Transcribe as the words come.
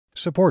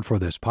Support for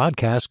this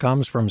podcast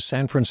comes from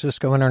San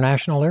Francisco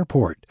International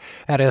Airport.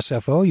 At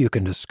SFO, you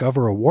can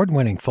discover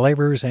award-winning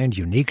flavors and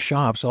unique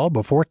shops all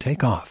before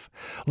takeoff.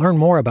 Learn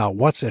more about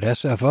what's at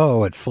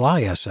SFO at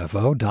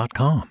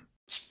flysfo.com.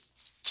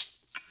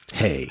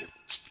 Hey,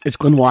 it's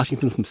Glenn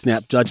Washington from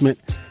Snap Judgment.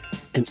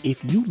 And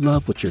if you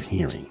love what you're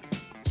hearing,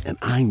 and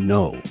I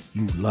know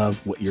you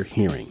love what you're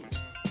hearing,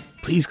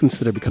 please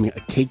consider becoming a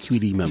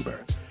KQED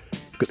member.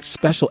 Get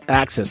special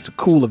access to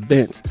cool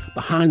events,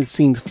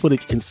 behind-the-scenes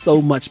footage, and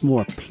so much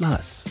more.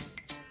 Plus,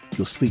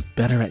 you'll sleep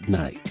better at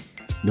night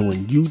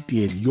knowing you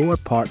did your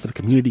part for the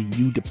community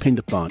you depend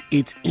upon.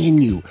 It's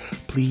in you.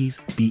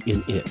 Please be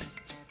in it.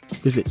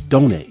 Visit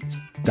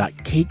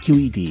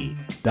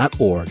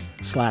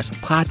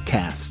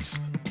donate.kqed.org/podcasts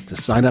to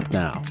sign up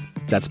now.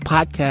 That's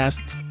podcast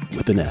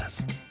with an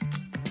S.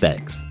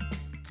 Thanks.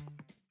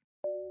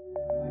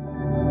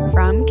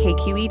 From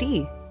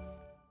KQED.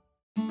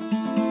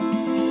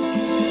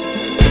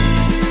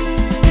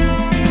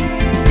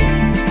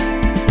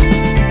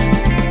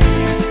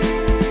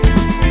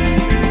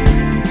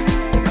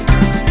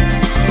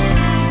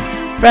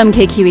 From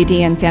KQED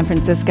in San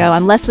Francisco,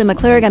 I'm Leslie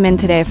McClurg. I'm in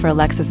today for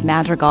Alexis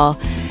Madrigal.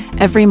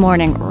 Every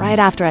morning, right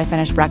after I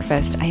finish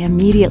breakfast, I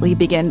immediately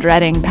begin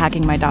dreading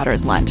packing my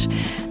daughter's lunch.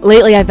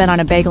 Lately, I've been on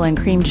a bagel and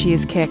cream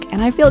cheese kick,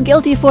 and I feel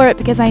guilty for it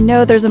because I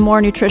know there's a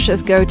more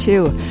nutritious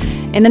go-to.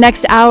 In the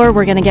next hour,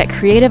 we're going to get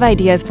creative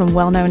ideas from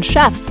well-known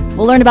chefs.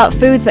 We'll learn about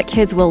foods that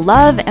kids will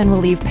love, and we'll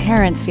leave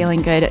parents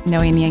feeling good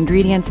knowing the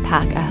ingredients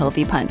pack a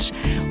healthy punch.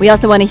 We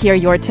also want to hear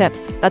your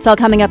tips. That's all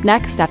coming up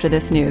next after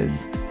this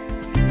news.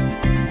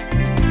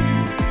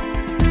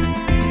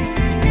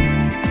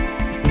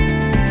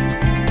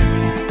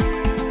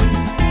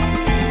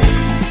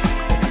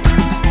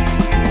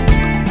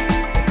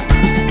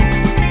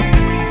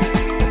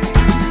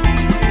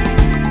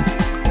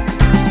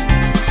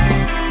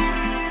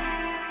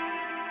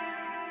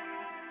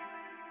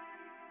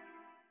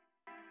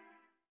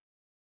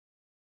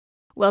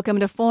 Welcome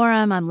to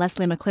Forum. I'm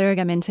Leslie McClurg.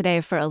 I'm in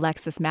today for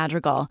Alexis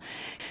Madrigal.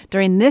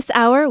 During this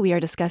hour, we are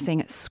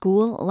discussing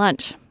school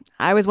lunch.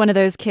 I was one of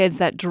those kids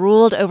that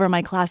drooled over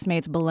my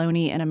classmates'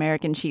 bologna and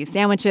American cheese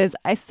sandwiches.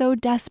 I so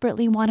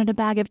desperately wanted a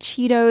bag of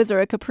Cheetos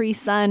or a Capri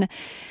Sun.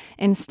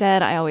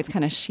 Instead, I always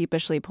kind of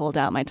sheepishly pulled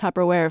out my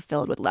Tupperware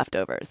filled with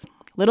leftovers.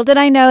 Little did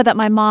I know that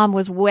my mom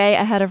was way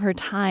ahead of her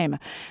time.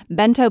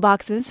 Bento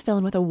boxes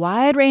filled with a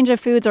wide range of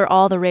foods are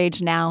all the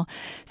rage now.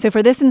 So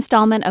for this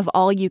installment of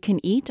All You Can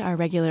Eat, our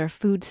regular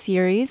food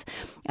series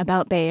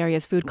about Bay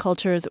Area's food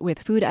cultures with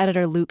food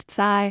editor Luke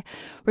Tsai,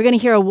 we're going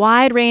to hear a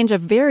wide range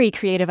of very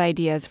creative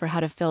ideas for how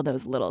to fill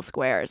those little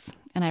squares.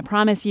 And I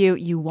promise you,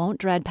 you won't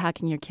dread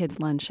packing your kids'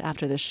 lunch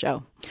after this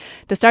show.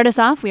 To start us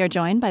off, we are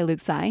joined by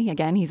Luke Tsai.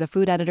 Again, he's a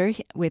food editor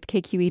with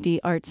KQED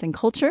Arts and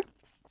Culture.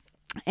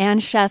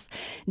 And chef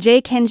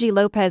J. Kenji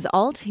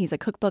Lopez-Alt. He's a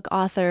cookbook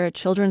author,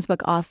 children's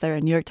book author,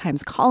 and New York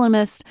Times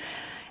columnist.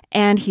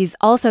 And he's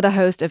also the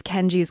host of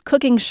Kenji's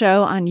cooking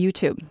show on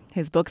YouTube.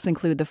 His books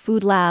include The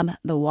Food Lab,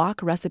 The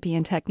Wok Recipe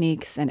and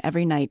Techniques, and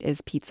Every Night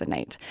is Pizza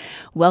Night.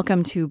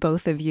 Welcome to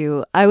both of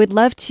you. I would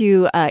love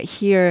to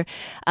hear,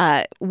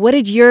 what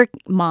did your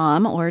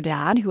mom or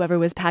dad, whoever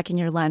was packing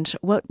your lunch,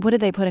 what did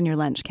they put in your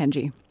lunch,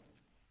 Kenji?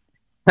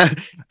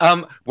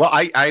 Well,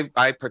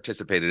 I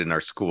participated in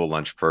our school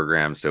lunch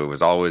program, so it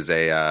was always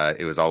either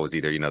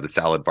the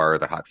salad bar or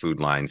the hot food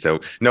line.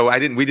 So no,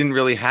 we didn't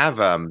really have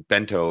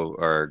bento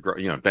or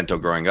bento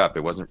growing up.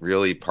 It wasn't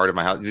really part of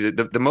my house.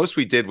 The most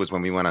we did was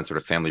when we went on sort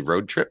of family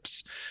road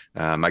trips.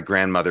 My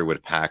grandmother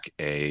would pack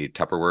a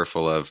Tupperware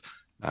full of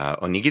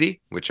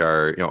onigiri, which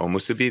are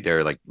musubi.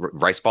 They're like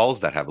rice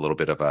balls that have a little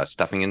bit of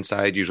stuffing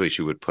inside. Usually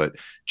she would put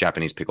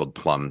Japanese pickled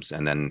plums,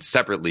 and then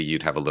separately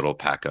you'd have a little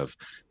pack of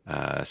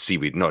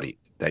seaweed nori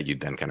that you'd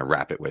then kind of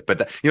wrap it with.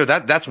 But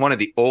that's one of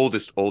the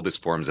oldest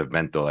forms of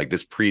bento. Like,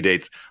 this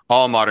predates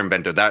all modern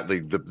bento. That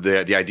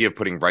the idea of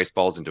putting rice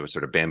balls into a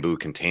sort of bamboo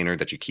container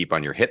that you keep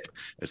on your hip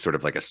as sort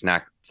of like a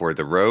snack for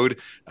the road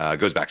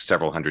goes back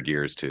several hundred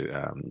years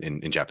to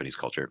in Japanese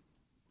culture.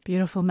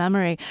 Beautiful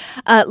memory.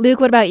 Luke,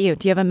 what about you?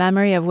 Do you have a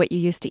memory of what you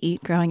used to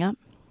eat growing up?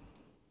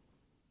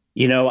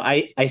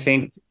 I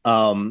think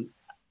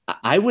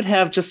I would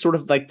have just sort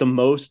of like the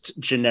most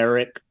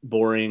generic,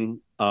 boring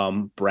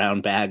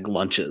brown bag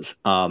lunches.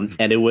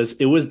 And it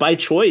was by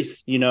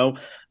choice,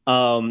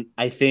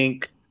 I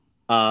think,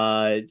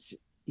 I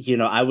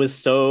was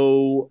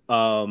so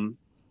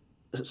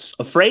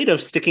afraid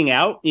of sticking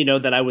out,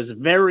 that I was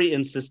very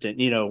insistent,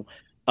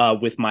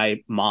 with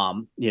my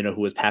mom,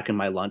 who was packing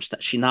my lunch,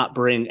 that she not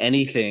bring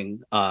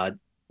anything,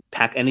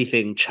 pack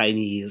anything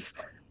Chinese,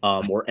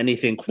 or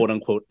anything quote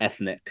unquote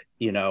ethnic,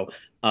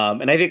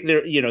 and I think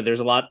there's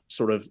a lot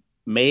sort of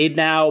made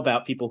now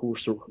about people who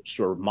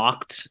sort of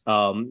mocked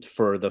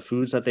for the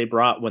foods that they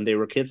brought when they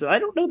were kids. And I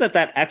don't know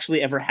that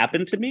actually ever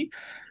happened to me.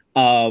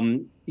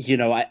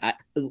 I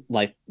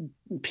like,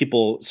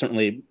 people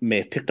certainly may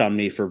have picked on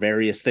me for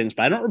various things,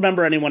 but I don't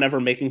remember anyone ever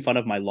making fun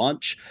of my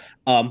lunch.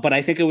 But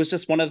I think it was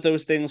just one of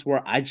those things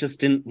where I just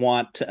didn't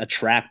want to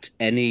attract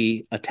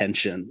any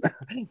attention,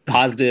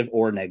 positive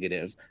or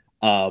negative.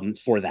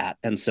 for that.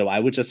 And so I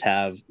would just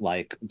have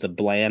like the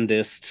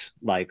blandest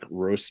like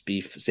roast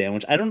beef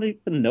sandwich. I don't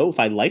even know if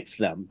I liked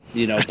them,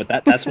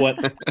 but that's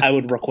what I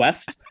would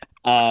request.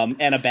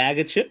 And a bag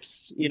of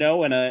chips,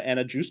 and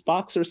a juice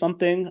box or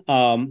something.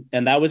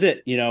 And that was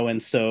it,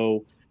 And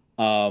so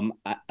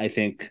I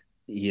think,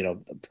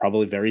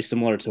 probably very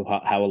similar to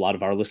how a lot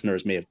of our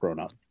listeners may have grown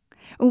up.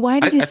 Why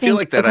do you think? I feel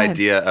like that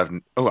idea of,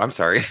 I'm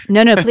sorry.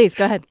 No, please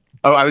go ahead.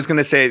 Oh, I was going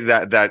to say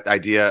that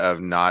idea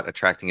of not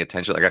attracting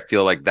attention. Like, I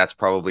feel like that's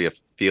probably a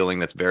feeling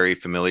that's very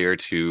familiar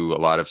to a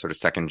lot of sort of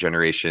second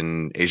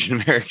generation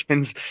Asian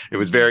Americans. It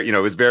was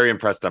very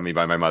impressed on me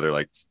by my mother.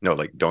 Like, no,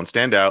 like, don't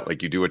stand out.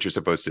 Like, you do what you're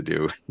supposed to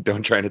do.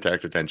 Don't try and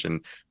attract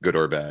attention, good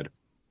or bad.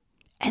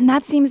 And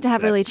that seems to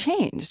have really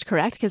changed,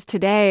 correct? Because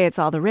today it's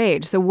all the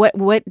rage. So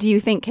what do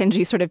you think,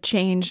 Kenji, sort of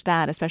changed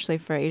that, especially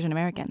for Asian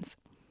Americans?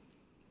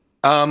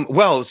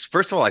 Well,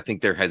 first of all, I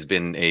think there has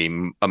been a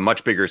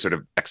much bigger sort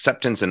of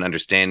acceptance and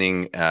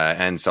understanding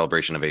and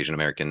celebration of Asian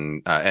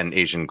American and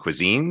Asian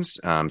cuisines.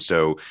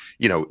 So,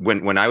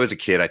 when I was a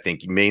kid, I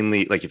think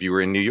mainly, like, if you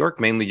were in New York,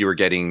 mainly you were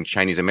getting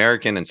Chinese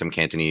American and some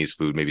Cantonese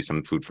food, maybe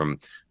some food from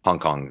Hong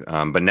Kong.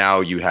 But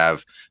now you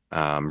have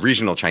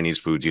regional Chinese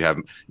foods. You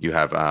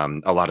have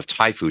a lot of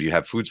Thai food. You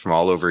have foods from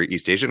all over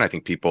East Asia. And I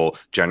think people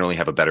generally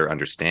have a better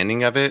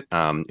understanding of it.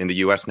 In the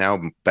US now,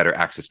 better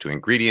access to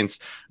ingredients.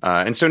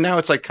 And so now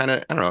it's like kind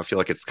of, I don't know, I feel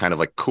like it's kind of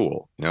like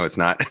cool. It's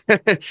not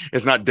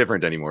it's not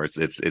different anymore.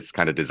 It's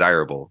kind of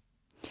desirable.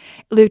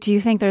 Luke, do you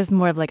think there's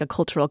more of like a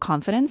cultural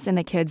confidence in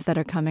the kids that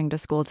are coming to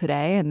school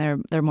today, and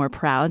they're more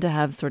proud to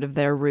have sort of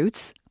their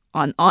roots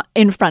on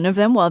in front of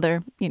them while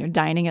they're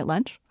dining at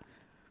lunch?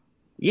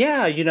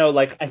 Yeah,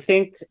 like I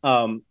think,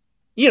 and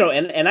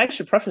I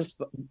should preface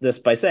this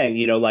by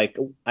saying, like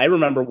I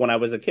remember when I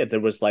was a kid, there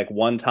was like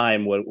one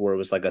time where it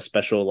was like a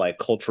special like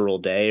cultural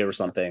day or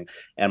something.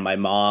 And my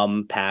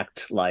mom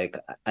packed like,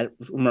 I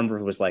remember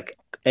if it was like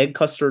egg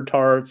custard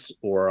tarts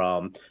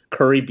or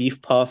curry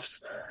beef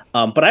puffs.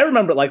 But I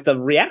remember like the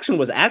reaction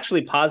was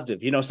actually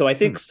positive, so I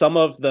think some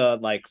of the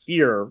like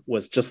fear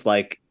was just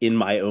like in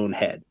my own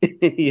head,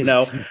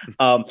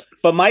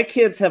 but my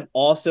kids have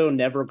also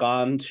never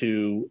gone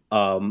to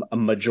a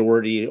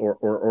majority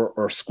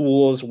or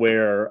schools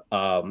where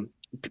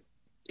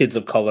kids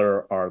of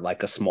color are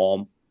like a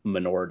small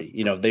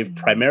minority. They've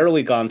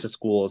primarily gone to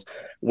schools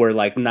where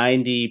like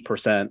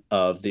 90%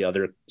 of the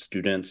other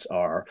students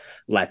are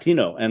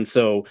Latino. And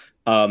so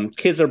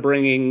kids are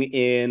bringing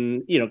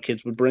in,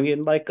 kids would bring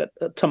in like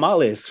a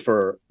tamales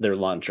for their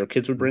lunch, or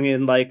kids would bring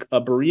in like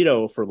a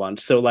burrito for lunch.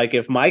 So like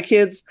if my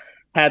kids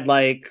had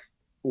like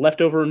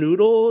leftover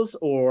noodles,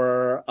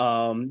 or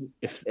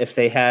if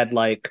they had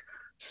like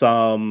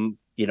some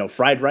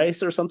fried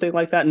rice or something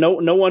like that, no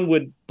one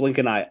would blink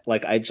an eye.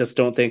 Like, I just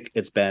don't think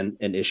it's been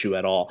an issue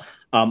at all.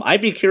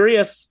 I'd be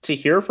curious to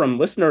hear from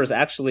listeners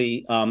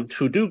actually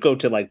who do go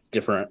to like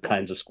different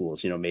kinds of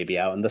schools, maybe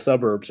out in the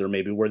suburbs, or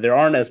maybe where there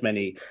aren't as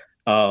many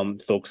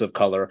folks of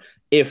color,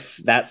 if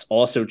that's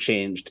also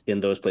changed in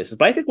those places.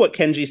 But I think what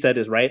Kenji said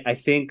is right. I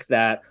think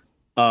that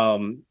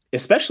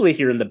especially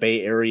here in the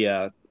Bay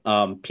Area,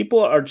 people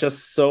are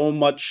just so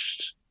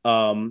much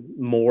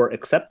more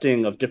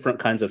accepting of different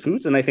kinds of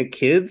foods. And I think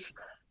kids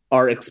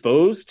are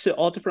exposed to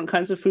all different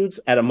kinds of foods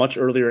at a much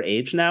earlier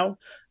age now.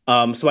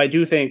 So I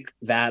do think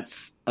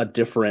that's a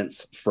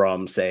difference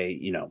from,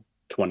 say,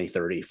 20,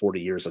 30,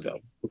 40 years ago.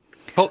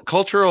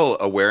 Cultural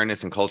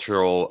awareness and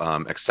cultural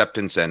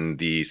acceptance and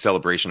the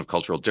celebration of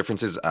cultural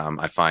differences,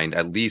 I find,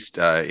 at least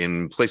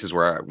in places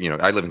where,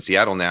 I live in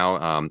Seattle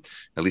now,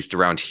 at least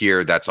around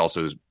here, that's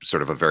also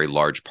sort of a very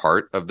large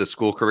part of the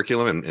school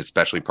curriculum, and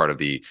especially part of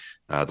the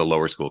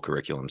lower school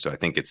curriculum. So I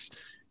think it's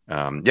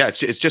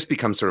just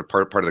become sort of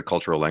part of the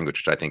cultural language,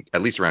 which I think,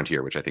 at least around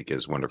here, which I think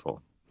is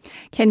wonderful.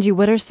 Kenji,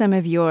 what are some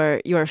of your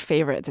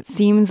favorites? It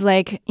seems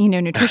like,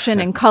 nutrition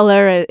and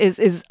color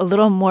is a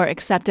little more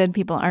accepted.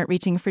 People aren't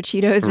reaching for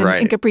Cheetos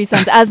and Capri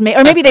Suns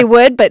or maybe they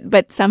would,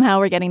 but somehow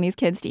we're getting these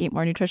kids to eat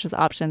more nutritious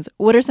options.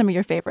 What are some of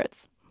your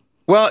favorites?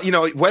 Well,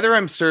 whether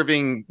I'm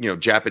serving,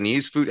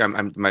 Japanese food,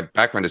 my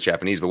background is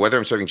Japanese, but whether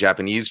I'm serving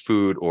Japanese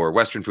food or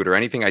Western food or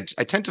anything, I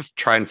tend to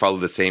try and follow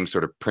the same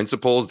sort of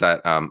principles that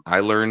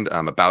I learned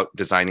about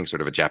designing sort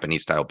of a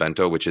Japanese style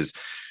bento, which is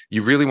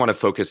you really want to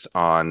focus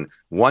on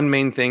one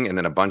main thing and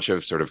then a bunch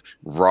of sort of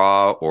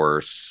raw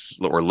or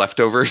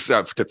leftovers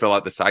to fill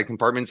out the side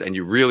compartments. And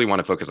you really want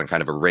to focus on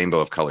kind of a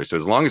rainbow of colors. So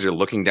as long as you're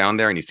looking down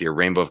there and you see a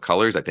rainbow of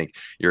colors, I think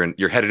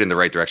you're headed in the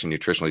right direction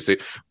nutritionally. So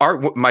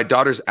my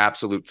daughter's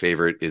absolute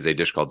favorite is a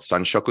dish called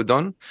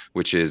sanshokudon,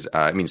 which is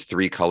it means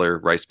 3-color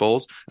rice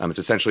bowls. It's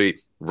essentially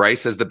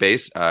rice as the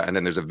base, and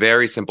then there's a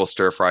very simple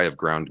stir fry of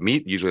ground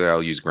meat. Usually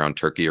I'll use ground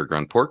turkey or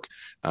ground pork,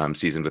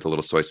 seasoned with a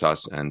little soy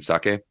sauce and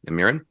sake and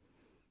mirin.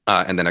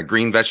 And then a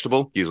green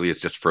vegetable, usually it's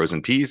just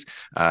frozen peas,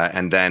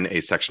 and then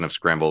a section of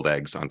scrambled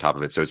eggs on top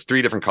of it. So it's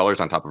 3 different colors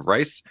on top of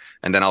rice.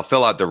 And then I'll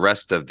fill out the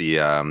rest of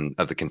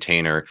the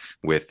container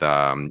with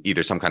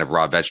either some kind of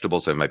raw vegetable.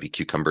 So it might be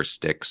cucumber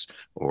sticks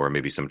or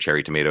maybe some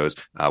cherry tomatoes,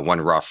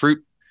 1 raw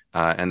fruit,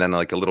 and then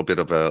like a little bit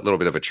of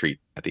a treat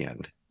at the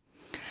end.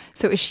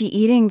 So is she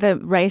eating the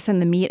rice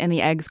and the meat and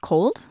the eggs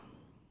cold?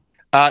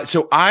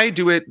 So I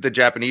do it the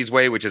Japanese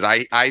way, which is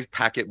I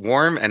pack it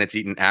warm and it's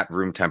eaten at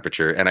room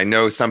temperature. And I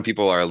know some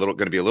people are going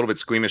to be a little bit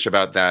squeamish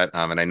about that.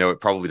 And I know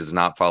it probably does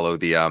not follow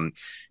the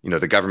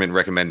the government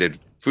recommended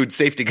food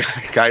safety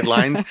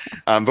guidelines.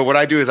 But what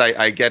I do is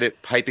I get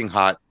it piping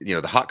hot,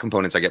 the hot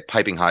components, I get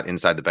piping hot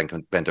inside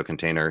the bento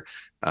container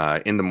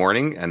in the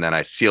morning, and then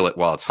I seal it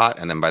while it's hot.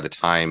 And then by the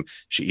time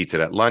she eats it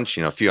at lunch,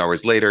 a few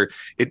hours later,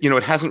 it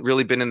hasn't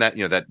really been in that,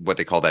 that what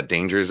they call that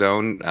danger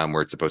zone,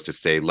 where it's supposed to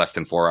stay less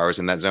than 4 hours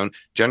in that zone.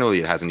 Generally,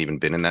 it hasn't even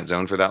been in that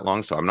zone for that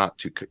long. So I'm not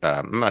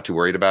too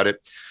worried about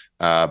it.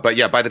 But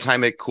yeah, by the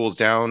time it cools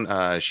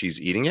down, she's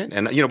eating it.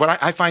 And,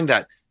 but I find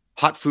that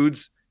hot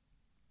foods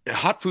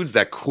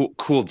that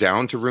cool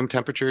down to room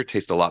temperature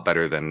taste a lot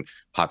better than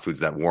hot foods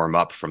that warm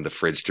up from the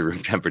fridge to room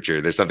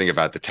temperature. There's something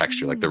about the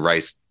texture, like the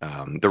rice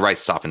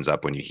softens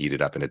up when you heat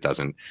it up and it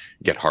doesn't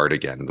get hard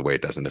again the way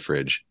it does in the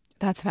fridge.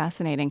 That's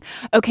fascinating.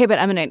 Okay, but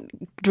I'm going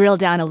to drill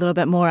down a little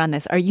bit more on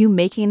this. Are you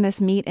making this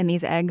meat and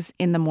these eggs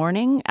in the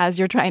morning as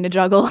you're trying to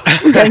juggle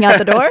getting out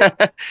the door?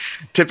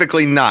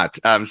 Typically not.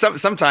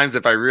 Sometimes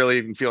if I really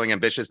am feeling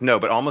ambitious, no,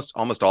 but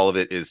almost all of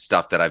it is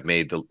stuff that I've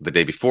made the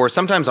day before.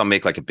 Sometimes I'll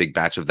make like a big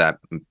batch of that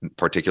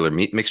particular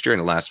meat mixture and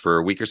it lasts for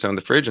a week or so in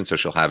the fridge. And so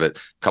she'll have it a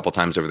couple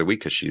times over the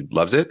week because she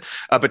loves it.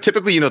 But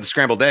typically, the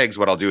scrambled eggs,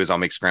 what I'll do is I'll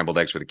make scrambled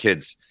eggs for the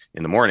kids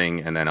in the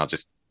morning and then I'll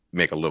just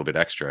make a little bit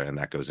extra and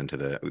that goes onto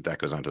the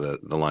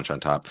lunch on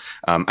top.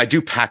 I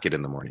do pack it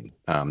in the morning.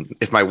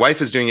 If my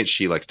wife is doing it,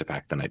 she likes to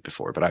pack the night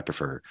before, but I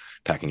prefer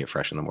packing it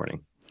fresh in the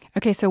morning.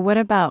 Okay, so what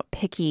about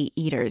picky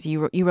eaters?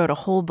 You wrote a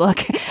whole book,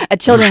 a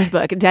children's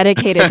book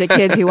dedicated to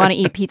kids who want to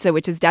eat pizza,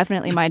 which is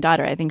definitely my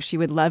daughter. I think she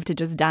would love to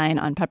just dine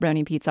on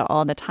pepperoni pizza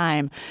all the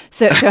time.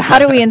 So how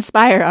do we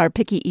inspire our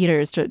picky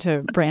eaters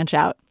to branch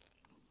out?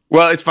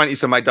 Well, it's funny.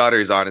 So my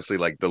daughter is honestly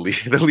like the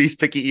least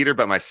picky eater,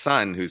 but my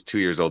son, who's 2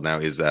 years old now,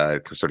 is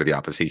sort of the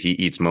opposite. He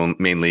eats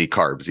mainly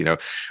carbs.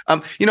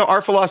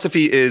 Our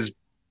philosophy is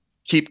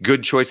keep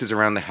good choices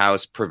around the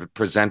house,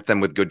 present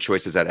them with good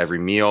choices at every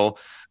meal,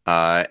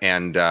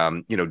 and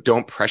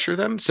don't pressure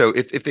them. So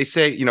if they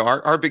say,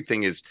 our big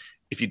thing is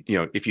if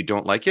you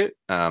don't like it,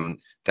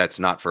 that's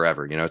not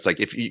forever. It's like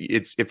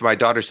if my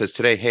daughter says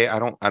today, hey, I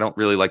don't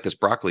really like this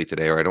broccoli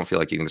today, or I don't feel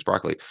like eating this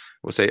broccoli,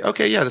 we'll say,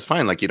 okay, yeah, that's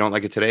fine. Like you don't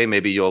like it today,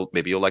 maybe you'll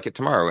like it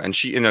tomorrow. And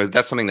she,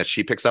 that's something that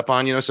she picks up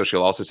on, so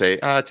she'll also say,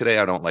 today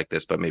I don't like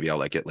this, but maybe I'll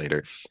like it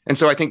later. And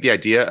so I think the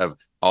idea of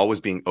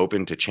always being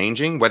open to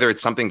changing, whether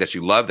it's something that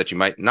you love that you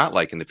might not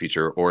like in the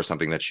future, or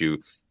something that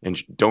you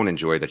don't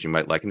enjoy that you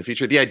might like in the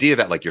future, the idea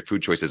that like your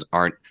food choices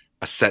aren't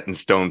a set in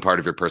stone part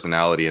of your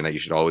personality and that you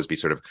should always be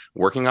sort of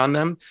working on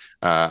them,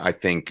 I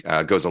think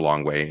goes a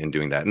long way in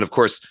doing that. And of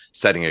course,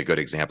 setting a good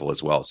example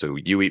as well. So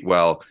you eat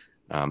well.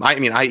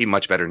 I eat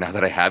much better now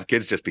that I have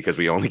kids, just because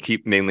we only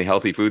keep mainly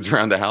healthy foods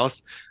around the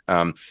house.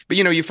 But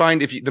you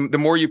find the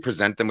more you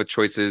present them with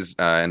choices,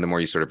 and the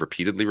more you sort of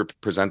repeatedly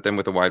present them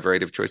with a wide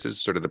variety of choices,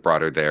 sort of the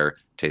broader their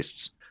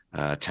tastes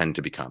tend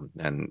to become.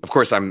 And of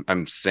course,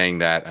 I'm saying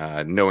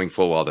that knowing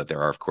full well that there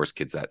are, of course,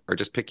 kids that are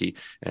just picky,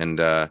 and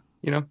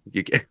you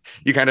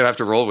kind of have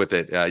to roll with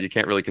it. You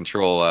can't really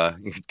control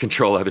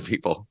other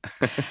people.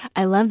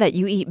 I love that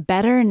you eat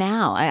better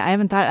now. I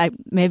haven't thought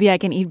maybe I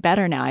can eat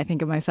better now. I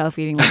think of myself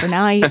eating better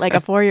now. I eat like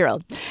a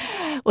 4-year-old.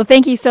 Well,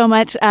 thank you so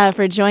much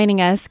for joining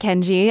us,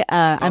 Kenji.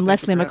 I'm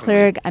Leslie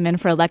McClurg. I'm in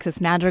for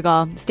Alexis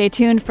Madrigal. Stay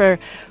tuned for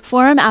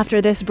Forum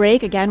after this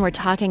break. Again, we're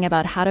talking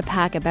about how to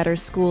pack a better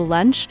school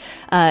lunch.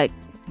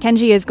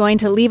 Kenji is going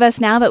to leave us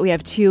now, but we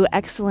have 2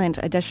 excellent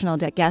additional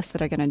guests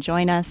that are going to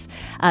join us.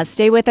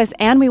 Stay with us,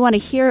 and we want to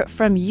hear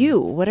from you.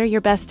 What are your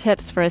best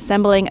tips for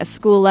assembling a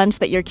school lunch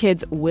that your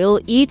kids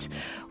will eat?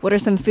 What are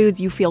some foods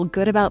you feel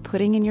good about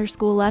putting in your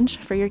school lunch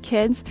for your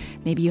kids?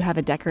 Maybe you have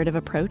a decorative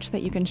approach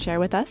that you can share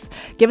with us.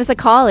 Give us a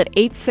call at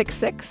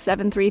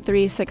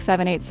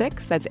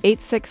 866-733-6786. That's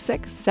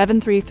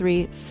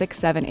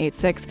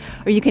 866-733-6786.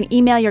 Or you can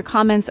email your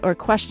comments or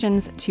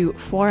questions to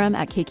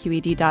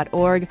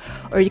forum@kqed.org.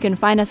 Or you can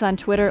find us on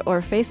Twitter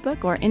or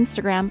Facebook or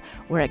Instagram.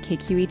 We're at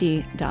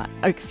KQED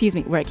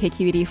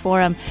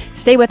Forum.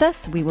 Stay with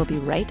us. We will be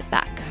right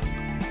back.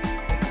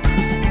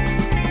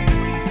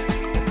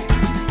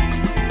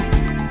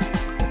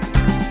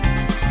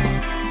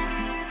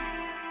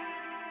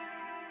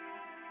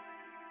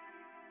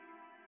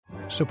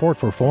 Support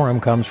for Forum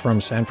comes from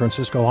San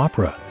Francisco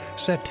Opera.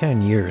 Set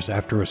 10 years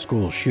after a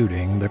school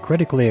shooting, the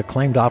critically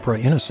acclaimed opera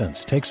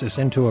Innocence takes us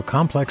into a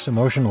complex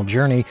emotional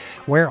journey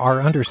where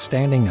our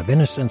understanding of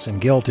innocence and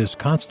guilt is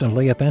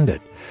constantly upended.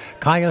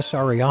 Kaya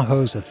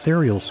Sariaho's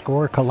ethereal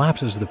score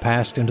collapses the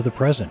past into the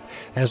present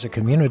as a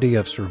community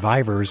of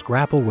survivors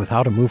grapple with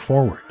how to move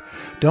forward.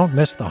 Don't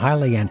miss the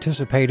highly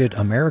anticipated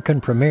American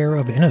premiere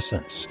of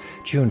Innocence,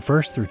 June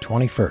 1st through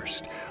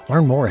 21st.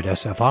 Learn more at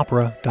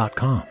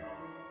sfopera.com.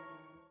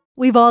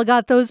 We've all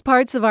got those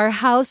parts of our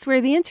house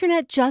where the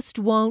internet just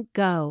won't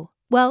go.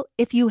 Well,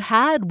 if you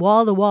had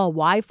wall-to-wall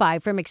Wi-Fi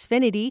from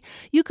Xfinity,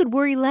 you could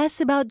worry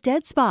less about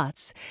dead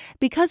spots.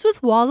 Because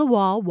with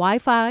wall-to-wall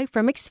Wi-Fi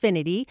from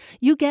Xfinity,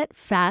 you get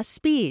fast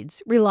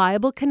speeds,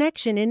 reliable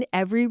connection in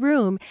every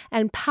room,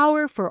 and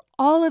power for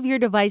all of your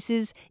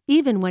devices,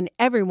 even when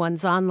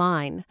everyone's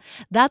online.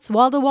 That's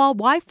wall-to-wall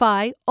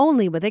Wi-Fi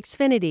only with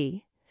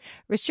Xfinity.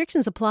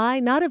 Restrictions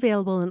apply, not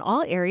available in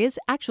all areas.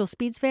 Actual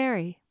speeds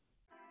vary.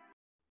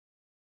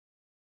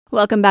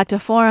 Welcome back to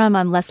Forum.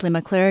 I'm Leslie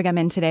McClurg. I'm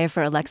in today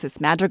for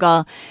Alexis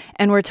Madrigal,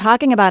 and we're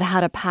talking about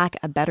how to pack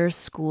a better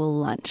school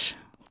lunch.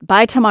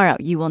 By tomorrow,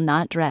 you will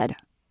not dread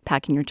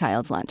packing your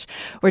child's lunch.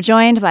 We're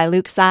joined by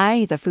Luke Tsai.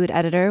 He's a food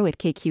editor with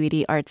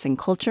KQED Arts and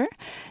Culture.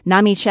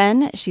 Nami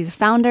Chen, she's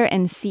founder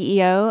and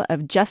CEO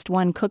of Just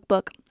One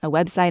Cookbook, a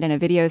website and a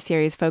video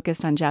series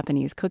focused on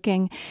Japanese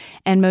cooking.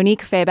 And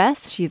Monique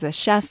Feybesse, she's a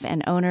chef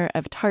and owner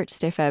of Tarts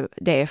de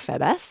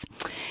Feybesse.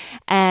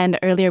 And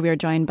earlier we were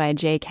joined by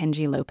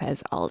Kenji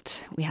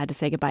Lopez-Alt. We had to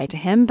say goodbye to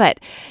him, but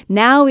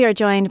now we are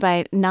joined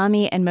by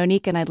Nami and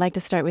Monique, and I'd like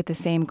to start with the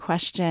same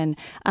question.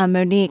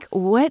 Monique,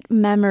 what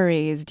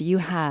memories do you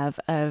have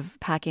of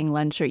packing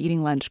lunch or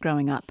eating lunch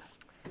growing up?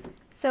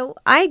 So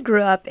I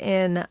grew up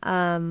in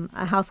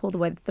a household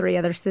with 3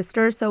 other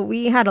sisters, so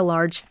we had a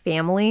large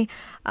family.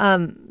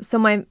 So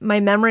my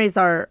memories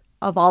are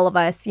of all of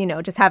us,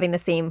 just having the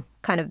same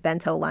kind of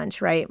bento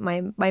lunch, right?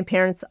 My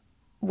parents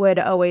would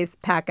always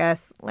pack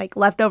us like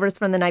leftovers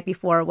from the night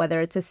before, whether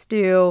it's a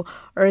stew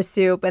or a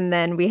soup, and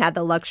then we had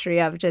the luxury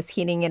of just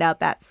heating it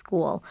up at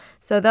school.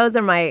 So those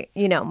are my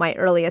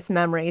earliest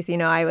memories.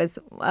 I was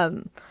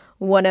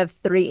one of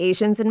 3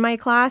 Asians in my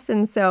class.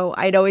 And so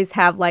I'd always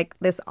have like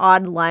this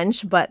odd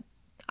lunch, but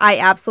I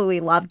absolutely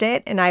loved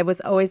it. And I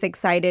was always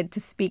excited to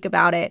speak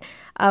about it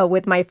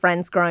with my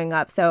friends growing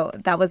up. So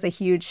that was a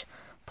huge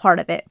part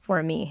of it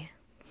for me.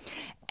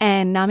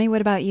 And Nami,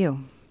 what about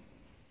you?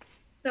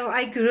 So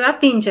I grew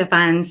up in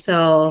Japan.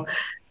 So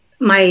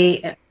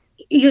my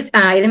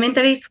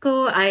elementary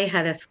school, I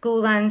had a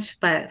school lunch,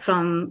 but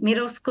from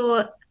middle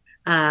school,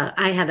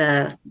 I had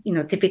a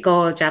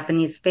typical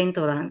Japanese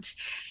bento lunch,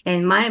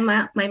 and my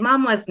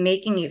mom was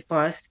making it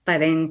first, but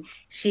then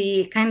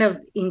she kind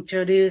of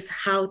introduced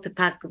how to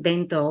pack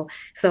bento.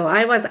 So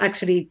I was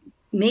actually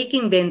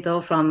making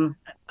bento from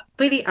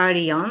pretty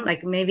early on,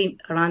 like maybe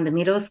around the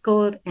middle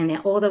school, and then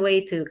all the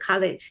way to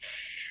college,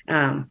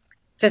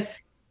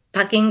 just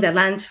packing the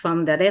lunch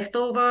from the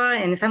leftover.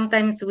 And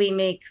sometimes we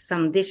make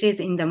some dishes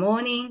in the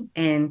morning,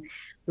 and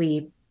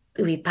we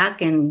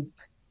pack, and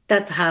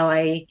that's how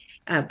I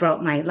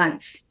brought my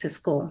lunch to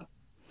school.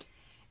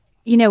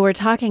 We're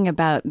talking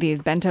about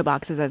these bento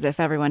boxes as if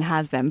everyone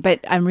has them, but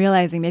I'm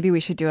realizing maybe we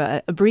should do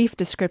a brief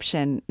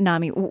description.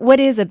 Nami,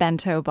 what is a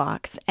bento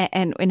box,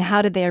 and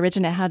how did they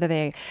originate? How do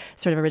they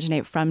sort of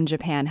originate from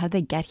Japan? How did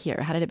they get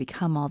here? How did it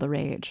become all the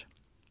rage?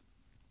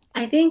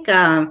 I think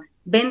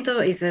bento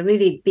is a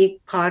really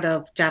big part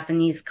of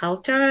Japanese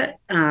culture.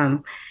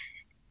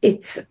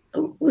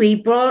 We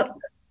brought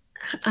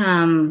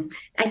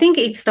I think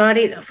it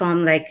started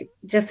from like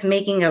just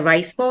making a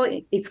rice ball.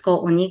 It's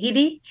called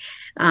onigiri.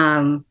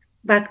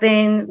 Back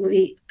then,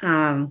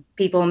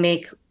 people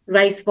make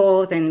rice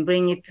balls and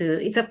bring it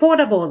it's a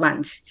portable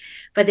lunch.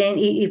 But then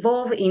it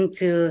evolved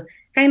into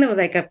kind of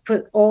like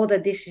put all the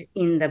dishes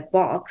in the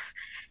box,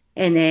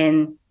 and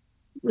then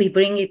we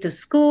bring it to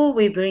school,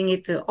 we bring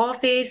it to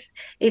office.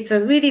 It's a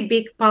really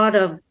big part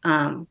of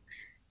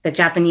the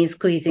Japanese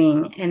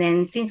cuisine. And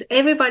then since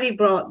everybody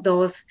brought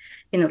those,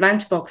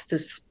 lunchbox to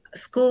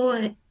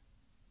school,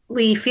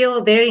 we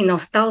feel very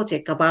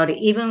nostalgic about it,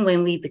 even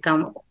when we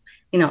become,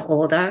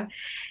 older.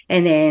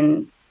 And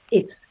then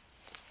it's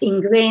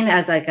ingrained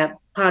as like a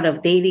part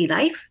of daily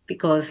life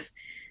because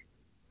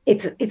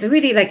it's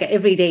really like an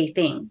everyday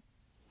thing.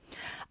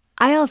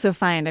 I also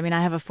find,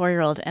 I have a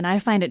 4-year-old, and I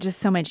find it just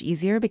so much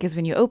easier because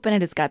when you open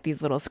it, it's got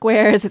these little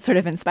squares. It sort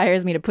of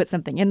inspires me to put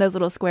something in those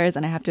little squares.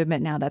 And I have to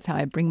admit now that's how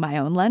I bring my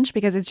own lunch,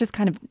 because it's just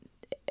kind of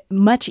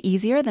much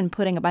easier than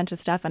putting a bunch of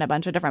stuff in a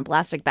bunch of different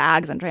plastic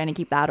bags and trying to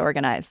keep that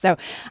organized. So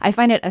I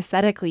find it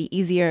aesthetically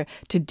easier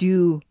to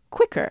do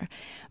quicker.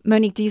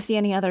 Monique, do you see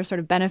any other sort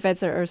of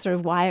benefits or sort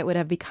of why it would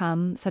have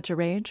become such a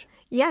rage?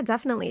 Yeah,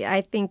 definitely. I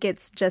think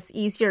it's just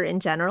easier in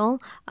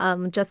general,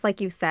 just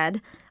like you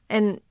said.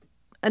 And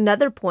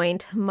another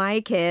point,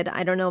 my kid,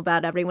 I don't know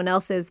about everyone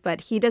else's,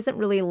 but he doesn't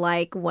really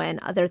like when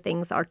other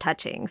things are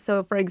touching.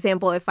 So, for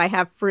example, if I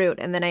have fruit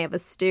and then I have a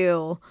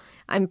stew,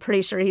 I'm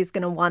pretty sure he's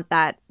going to want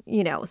that,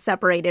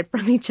 separated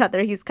from each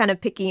other. He's kind of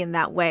picky in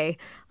that way.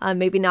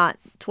 Maybe not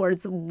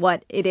towards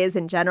what it is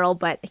in general,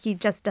 but he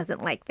just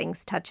doesn't like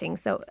things touching.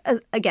 So,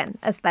 again,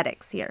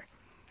 aesthetics here.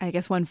 I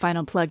guess one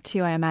final plug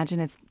too, I imagine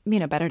it's,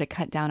 better to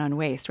cut down on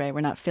waste, right? We're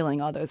not filling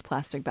all those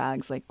plastic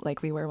bags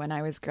like we were when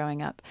I was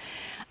growing up.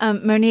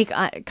 Monique,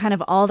 kind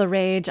of all the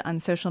rage on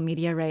social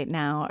media right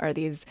now are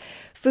these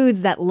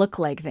foods that look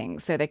like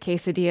things. So the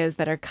quesadillas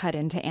that are cut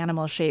into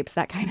animal shapes,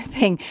 that kind of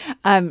thing.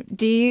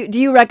 Do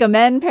you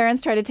recommend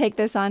parents try to take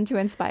this on to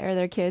inspire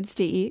their kids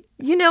to eat?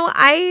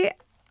 I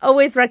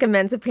always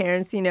recommend to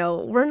parents,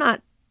 we're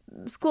not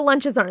school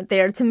lunches aren't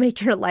there to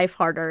make your life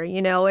harder.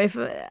 If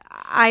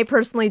I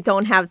personally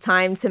don't have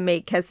time to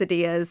make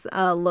quesadillas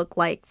look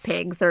like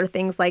pigs or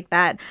things like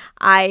that,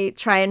 I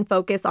try and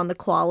focus on the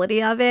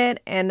quality of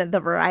it and the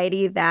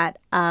variety that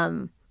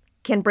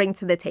can bring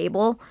to the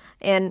table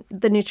and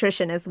the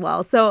nutrition as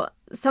well. So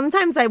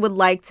sometimes I would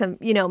like to,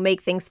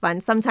 make things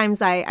fun.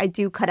 Sometimes I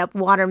do cut up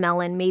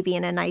watermelon maybe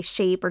in a nice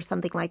shape or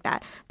something like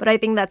that. But I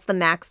think that's the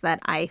max that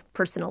I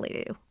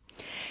personally do.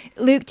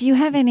 Luke, do you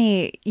have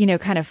any,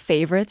 kind of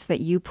favorites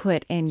that you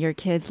put in your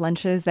kids'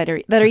 lunches that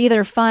are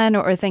either fun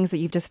or things that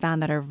you've just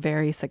found that are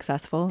very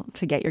successful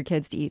to get your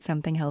kids to eat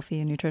something healthy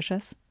and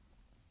nutritious?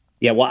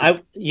 Yeah, well,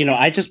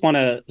 I just want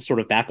to sort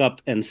of back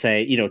up and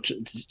say,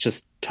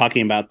 just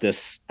talking about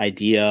this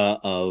idea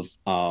of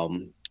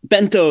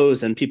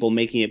bentos and people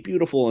making it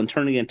beautiful and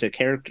turning it into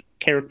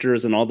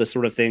characters and all this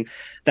sort of thing,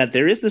 that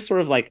there is this sort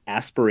of like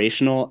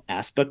aspirational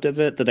aspect of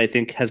it that I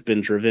think has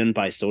been driven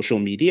by social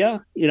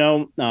media,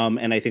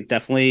 and I think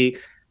definitely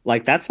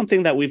like that's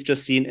something that we've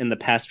just seen in the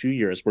past few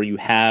years where you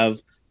have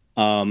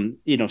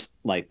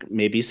like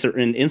maybe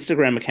certain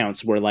Instagram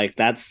accounts where like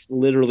that's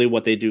literally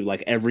what they do.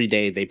 Like every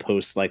day they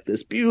post like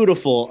this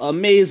beautiful,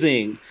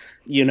 amazing,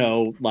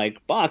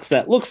 like box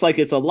that looks like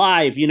it's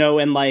alive,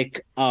 and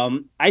like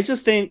I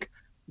just think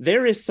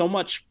there is so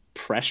much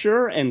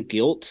pressure and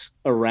guilt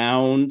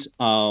around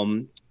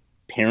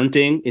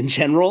parenting in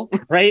general,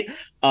 right?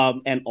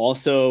 And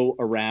also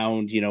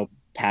around,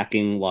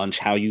 packing lunch,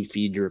 how you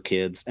feed your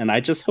kids. And I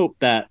just hope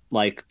that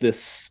like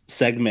this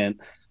segment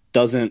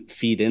doesn't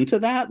feed into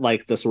that,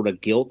 like the sort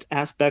of guilt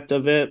aspect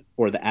of it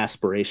or the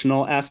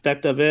aspirational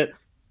aspect of it.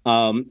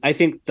 I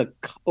think the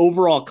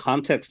overall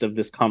context of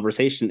this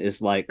conversation is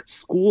like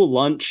school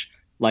lunch,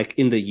 like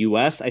in the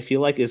US, I feel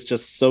like is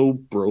just so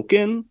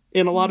broken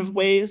in a lot of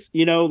ways,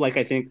 like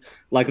I think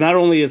like not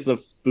only is the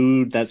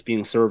food that's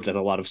being served at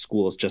a lot of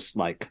schools just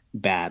like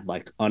bad,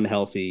 like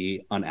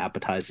unhealthy,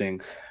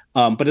 unappetizing,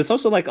 but it's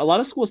also like a lot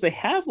of schools, they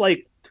have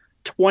like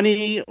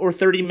 20 or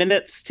 30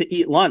 minutes to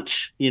eat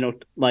lunch,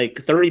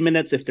 like 30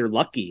 minutes if they're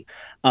lucky.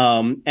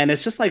 And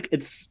it's just like,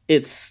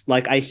 it's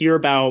like I hear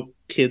about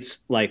kids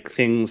like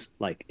things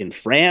like in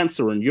France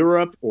or in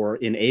Europe or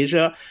in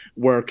Asia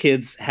where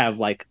kids have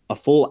like a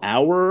full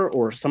hour,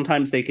 or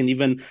sometimes they can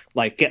even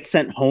like get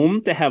sent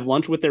home to have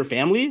lunch with their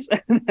families.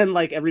 And then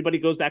like everybody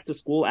goes back to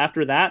school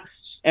after that.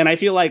 And I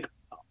feel like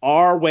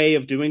our way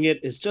of doing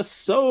it is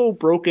just so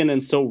broken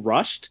and so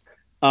rushed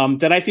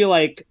that I feel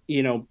like,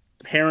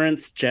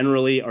 parents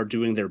generally are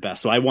doing their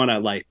best. So I want to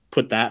like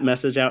put that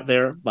message out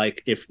there.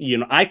 Like if,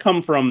 I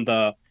come from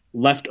the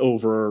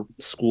leftover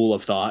school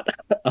of thought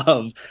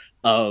of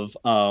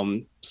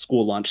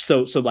school lunch.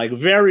 So like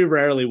very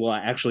rarely will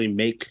I actually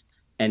make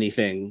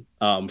anything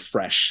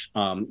fresh.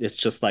 It's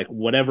just like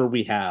whatever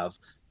we have,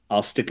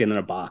 I'll stick it in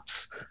a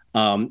box.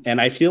 And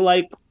I feel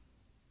like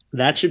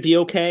that should be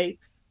okay.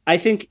 I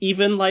think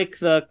even like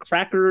the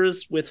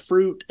crackers with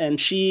fruit and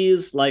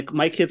cheese, like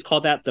my kids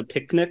call that the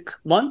picnic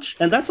lunch.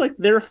 And that's like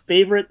their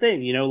favorite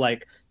thing,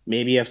 like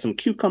maybe you have some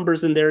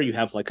cucumbers in there. You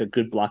have like a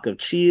good block of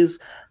cheese,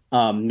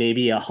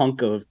 maybe a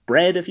hunk of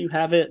bread if you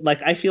have it.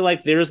 Like, I feel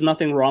like there's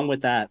nothing wrong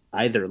with that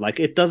either. Like,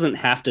 it doesn't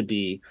have to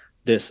be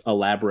this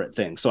elaborate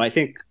thing. So I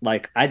think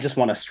like I just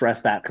want to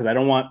stress that because I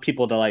don't want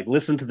people to like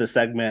listen to the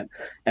segment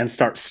and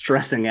start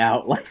stressing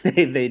out like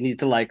they need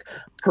to like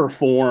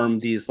perform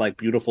these like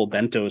beautiful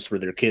bentos for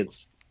their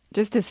kids.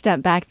 Just to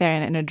step back there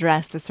and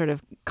address the sort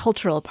of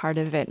cultural part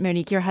of it,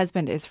 Monique, your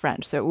husband is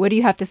French. So what do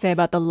you have to say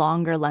about the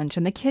longer lunch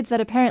and the kids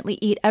that apparently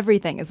eat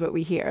everything is what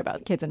we hear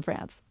about kids in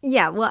France?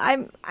 Yeah, well,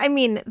 I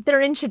mean,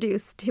 they're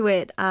introduced to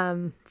it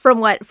from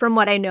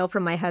what I know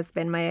from my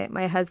husband.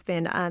 My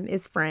husband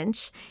is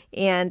French,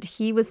 and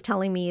he was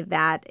telling me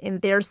that in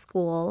their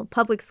school,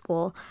 public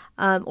school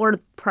or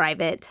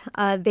private,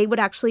 they would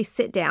actually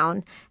sit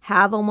down,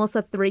 have almost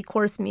a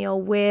 3-course meal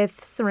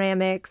with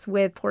ceramics,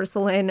 with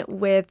porcelain,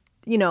 with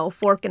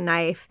fork and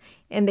knife,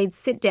 and they'd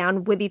sit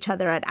down with each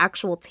other at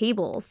actual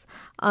tables.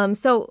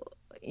 So,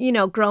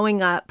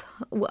 growing up,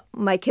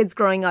 my kids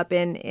growing up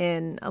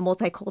in a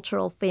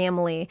multicultural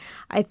family,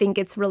 I think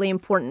it's really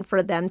important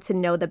for them to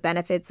know the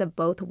benefits of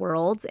both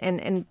worlds.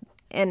 And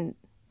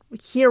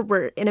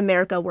here in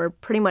America, we're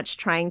pretty much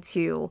trying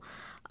to,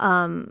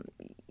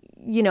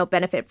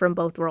 benefit from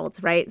both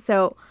worlds, right?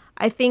 So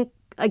I think,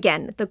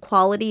 again, the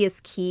quality is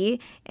key,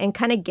 and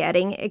kind of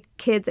getting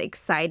kids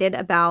excited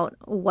about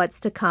what's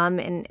to come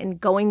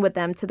and going with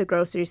them to the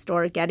grocery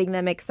store, getting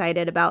them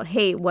excited about,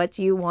 hey, what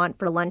do you want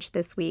for lunch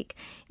this week?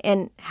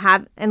 And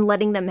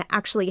letting them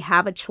actually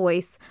have a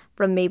choice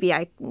from maybe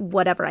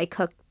whatever I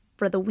cook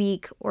for the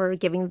week, or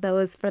giving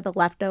those for the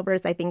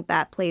leftovers. I think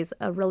that plays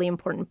a really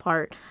important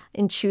part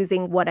in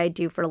choosing what I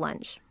do for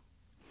lunch.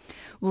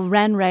 Well,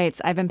 Ren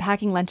writes, I've been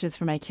packing lunches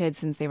for my kids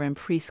since they were in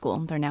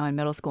preschool. They're now in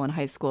middle school and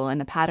high school.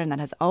 And the pattern that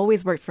has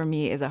always worked for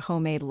me is a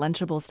homemade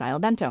Lunchable style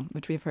bento,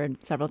 which we've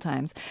heard several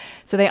times.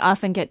 So they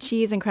often get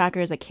cheese and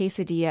crackers, a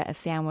quesadilla, a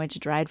sandwich,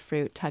 dried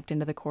fruit tucked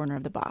into the corner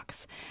of the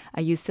box. I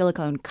use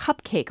silicone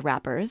cupcake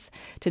wrappers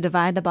to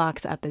divide the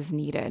box up as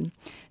needed.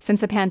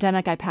 Since the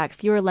pandemic, I pack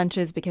fewer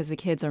lunches because the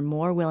kids are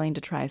more willing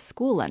to try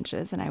school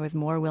lunches, and I was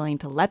more willing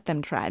to let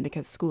them try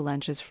because school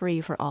lunch is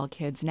free for all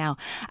kids now.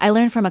 I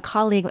learned from a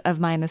colleague of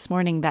mine this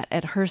morning that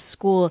at her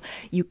school,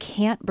 you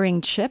can't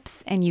bring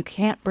chips and you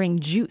can't bring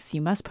juice.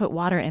 You must put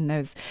water in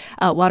those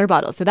water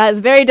bottles. So that is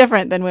very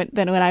different than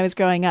when I was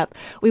growing up.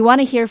 We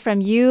want to hear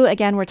from you.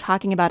 Again, we're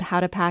talking about how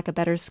to pack a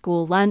better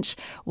school lunch.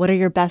 What are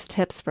your best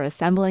tips for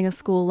assembling a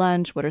school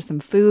lunch? What are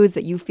some foods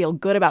that you feel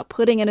good about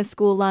putting in a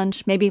school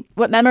lunch? Maybe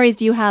what memories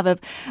do you have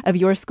of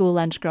your school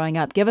lunch growing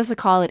up? Give us a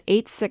call at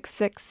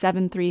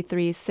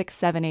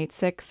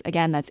 866-733-6786.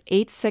 Again, that's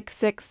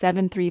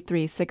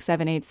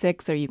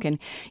 866-733-6786. Or you can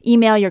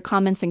email your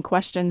comments and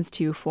questions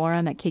to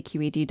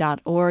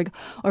forum@kqed.org,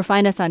 or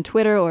find us on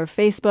Twitter or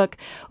Facebook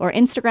or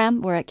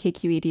Instagram. We're at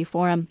KQED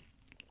Forum.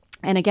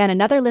 And again,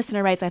 another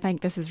listener writes, I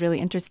think this is really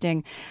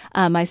interesting.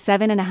 My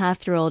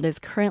 7.5-year-old is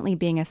currently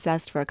being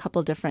assessed for a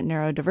couple different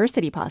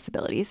neurodiversity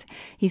possibilities.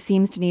 He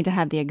seems to need to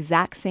have the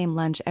exact same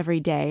lunch every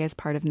day as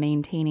part of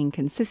maintaining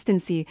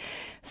consistency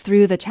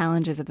through the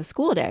challenges of the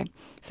school day.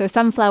 So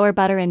sunflower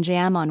butter and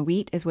jam on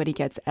wheat is what he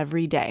gets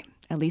every day.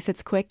 At least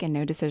it's quick and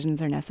no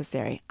decisions are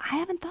necessary. I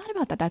haven't thought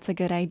about that. That's a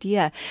good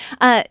idea.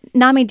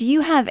 Nami, do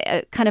you have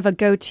kind of a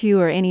go-to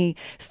or any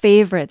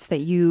favorites that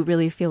you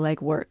really feel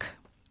like work?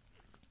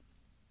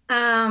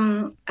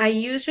 I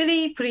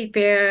usually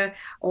prepare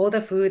all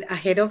the food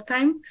ahead of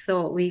time.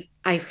 So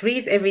I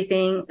freeze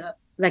everything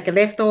like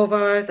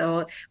leftovers,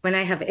 or when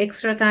I have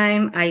extra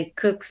time, I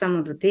cook some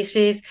of the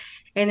dishes.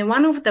 And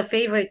one of the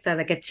favorites are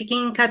like a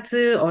chicken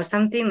katsu or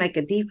something like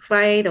a deep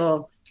fried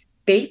or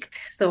baked,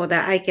 so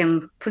that I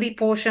can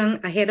pre-portion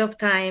ahead of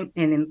time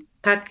and then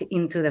pack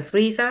into the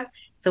freezer.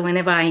 So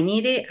whenever I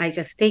need it, I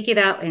just take it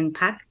out and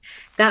pack.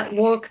 That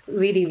worked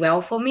really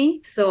well for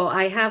me. So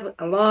I have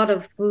a lot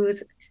of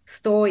foods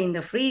stored in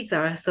the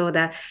freezer so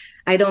that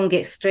I don't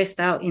get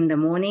stressed out in the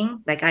morning.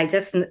 Like I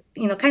just,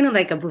 kind of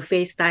like a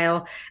buffet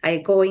style. I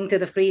go into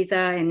the freezer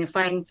and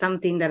find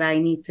something that I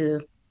need to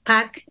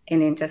pack,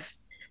 and then just,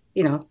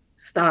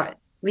 start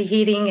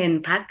reheating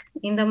and pack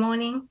in the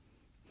morning.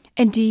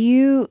 And do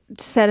you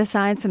set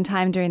aside some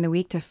time during the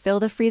week to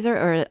fill the freezer,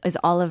 or is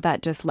all of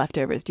that just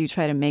leftovers? Do you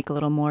try to make a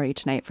little more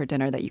each night for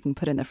dinner that you can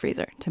put in the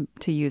freezer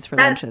to use for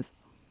lunches?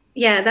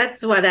 Yeah,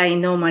 that's what I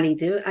normally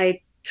do. I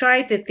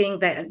try to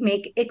think that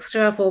make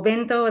extra for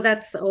bento.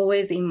 That's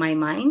always in my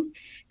mind.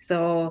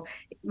 So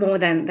more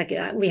than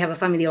we have a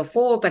family of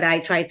 4, but I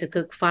try to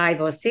cook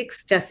 5 or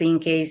 6 just in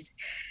case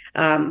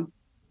I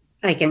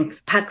can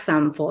pack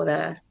some for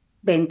the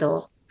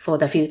bento for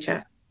the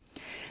future.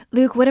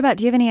 Luke, do you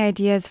have any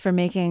ideas for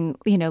making,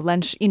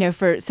 lunch,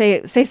 for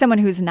say someone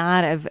who's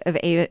not of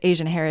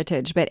Asian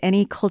heritage, but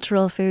any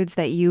cultural foods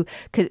that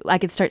I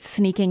could start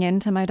sneaking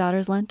into my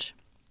daughter's lunch?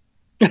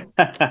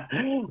 I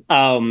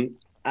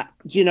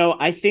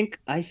think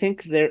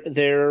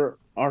there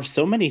are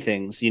so many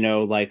things,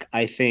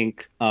 I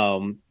think,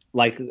 I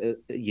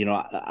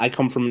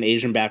come from an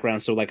Asian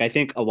background. So I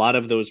think a lot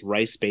of those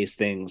rice-based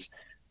things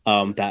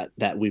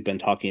that we've been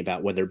talking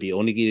about, whether it be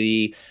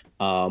onigiri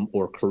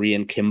or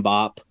Korean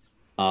kimbap,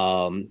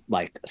 spam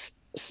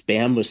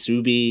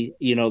musubi,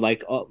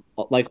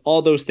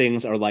 all those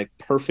things are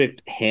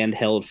perfect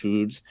handheld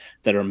foods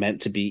that are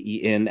meant to be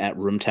eaten at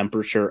room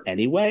temperature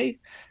anyway.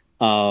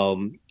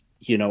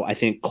 I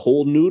think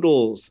cold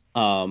noodles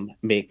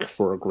make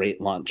for a great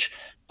lunch.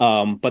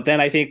 But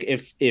then I think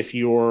if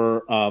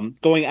you're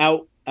going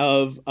out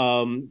of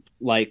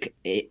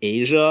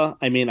Asia,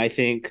 I mean, I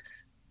think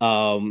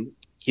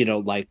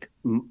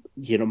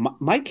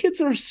my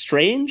kids are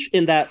strange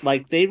in that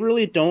they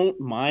really don't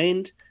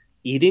mind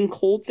eating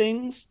cold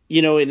things.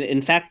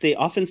 In fact, they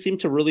often seem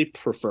to really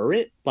prefer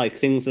it,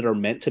 things that are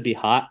meant to be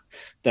hot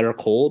that are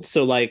cold.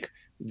 So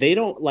they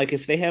don't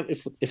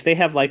if they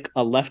have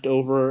a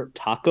leftover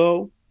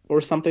taco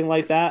or something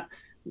like that,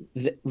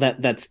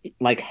 that's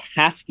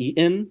half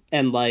eaten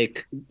and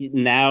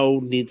now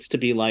needs to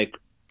be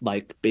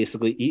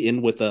basically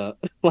eaten with a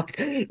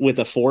with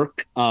a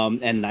fork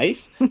and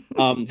knife.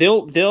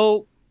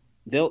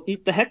 They'll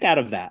eat the heck out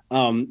of that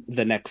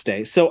the next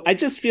day. So I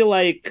just feel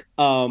like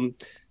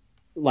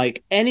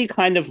any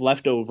kind of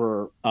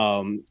leftover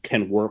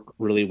can work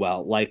really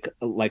well. Like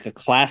a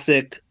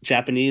classic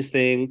Japanese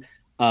thing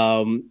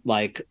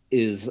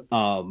is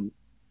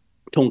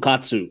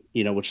tonkatsu,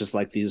 which is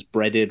these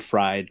breaded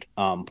fried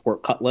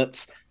pork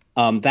cutlets.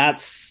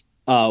 That's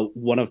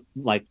one of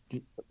the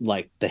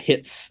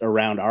hits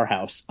around our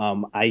house.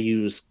 I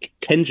use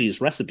Kenji's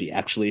recipe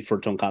actually for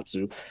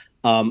tonkatsu,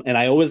 and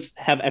I always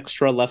have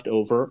extra left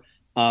over.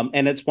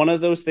 And it's one of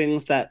those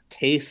things that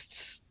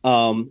tastes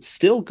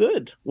still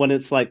good when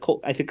it's cold.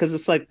 I think because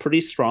it's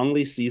pretty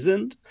strongly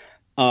seasoned.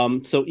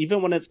 So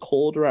even when it's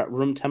cold or at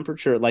room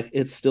temperature,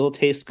 it still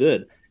tastes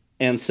good.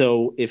 And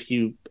so if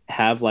you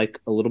have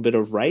like a little bit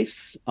of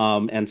rice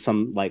and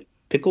some like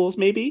pickles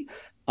maybe,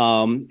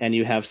 and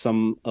you have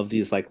some of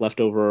these like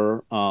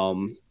leftover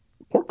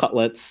pork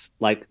cutlets,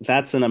 like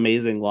that's an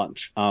amazing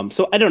lunch.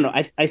 So I don't know.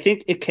 I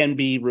think it can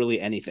be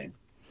really anything.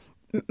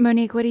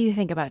 Monique, what do you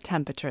think about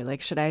temperature?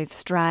 Like, should I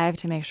strive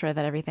to make sure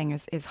that everything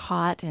is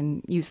hot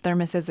and use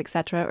thermoses, et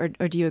cetera?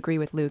 Or do you agree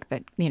with Luke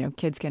that,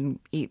 kids can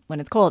eat when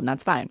it's cold and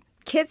that's fine?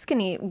 Kids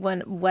can eat when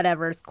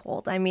whatever's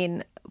cold. I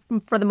mean,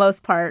 for the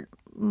most part,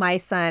 my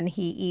son,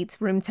 he eats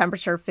room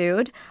temperature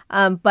food,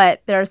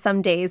 but there are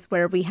some days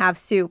where we have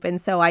soup. And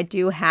so I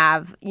do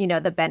have,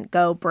 the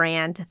Bento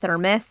brand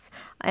thermos.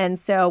 And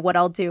so what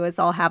I'll do is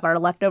I'll have our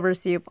leftover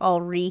soup,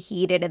 I'll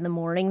reheat it in the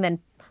morning, then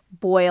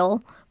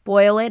boil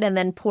it, and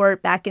then pour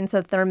it back into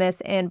the thermos.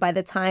 And by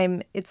the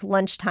time it's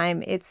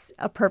lunchtime, it's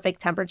a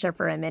perfect temperature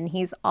for him. And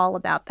he's all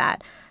about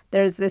that.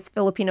 There's this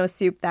Filipino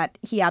soup that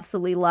he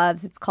absolutely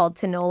loves. It's called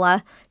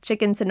tinola,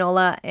 chicken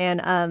tinola,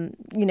 and,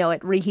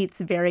 it reheats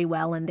very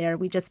well in there.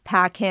 We just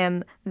pack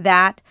him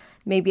that,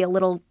 maybe a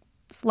little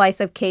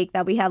slice of cake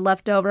that we had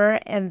left over,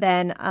 and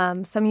then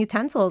some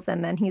utensils,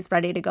 and then he's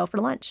ready to go for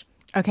lunch.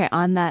 Okay,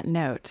 on that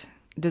note,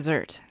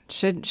 dessert.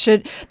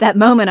 Should that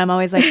moment, I'm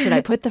always like, should I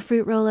put the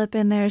fruit roll up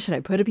in there? Should I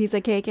put a piece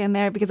of cake in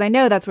there? Because I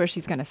know that's where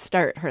she's going to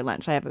start her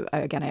lunch. I have a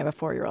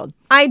 4-year-old.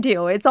 I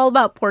do. It's all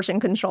about portion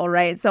control,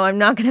 right? So I'm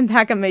not going to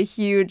pack him a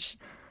huge.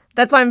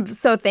 That's why I'm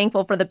so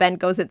thankful for the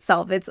bentos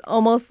itself. It's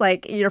almost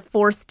like you're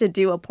forced to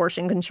do a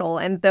portion control,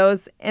 and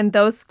those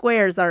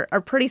squares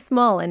are pretty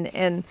small,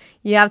 and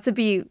you have to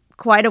be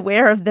quite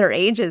aware of their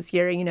ages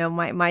here.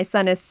 My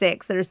son is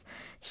 6.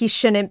 He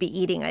shouldn't be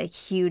eating a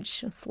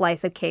huge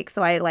slice of cake,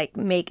 so I like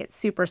make it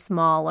super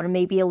small, or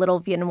maybe a little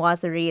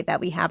viennoiserie that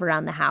we have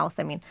around the house.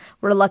 I mean,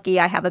 we're lucky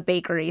I have a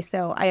bakery,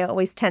 so I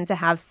always tend to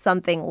have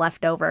something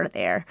left over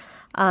there.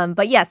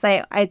 But yes,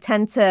 I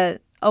tend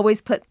to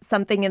always put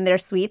something in there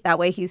sweet. That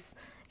way he's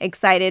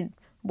excited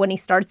when he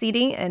starts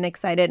eating and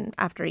excited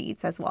after he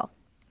eats as well.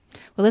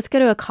 Well, let's go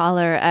to a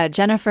caller.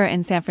 Jennifer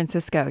in San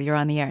Francisco. You're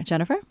on the air.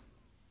 Jennifer?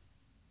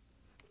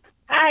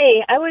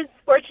 Hi, I was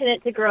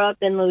fortunate to grow up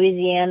in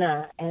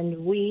Louisiana,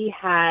 and we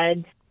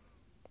had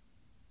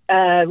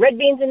red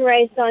beans and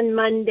rice on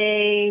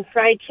Monday,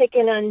 fried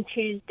chicken on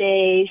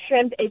Tuesday,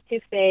 shrimp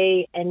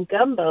etouffee, and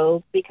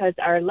gumbo, because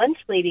our lunch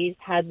ladies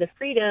had the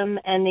freedom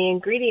and the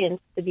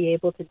ingredients to be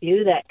able to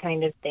do that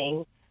kind of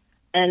thing.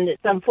 And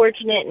it's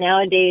unfortunate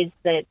nowadays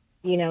that,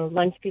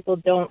 lunch people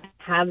don't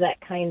have that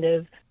kind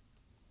of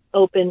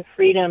open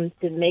freedom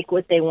to make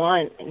what they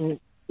want. And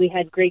we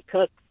had great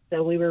cooks.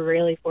 So we were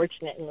really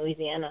fortunate in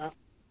Louisiana.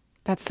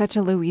 That's such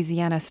a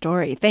Louisiana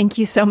story. Thank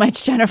you so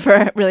much,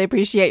 Jennifer. Really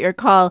appreciate your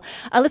call.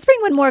 Let's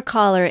bring one more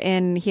caller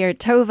in here.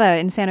 Tova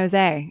in San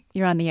Jose.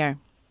 You're on the air.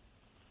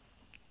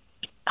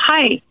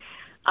 Hi.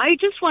 I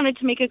just wanted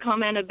to make a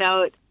comment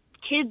about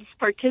kids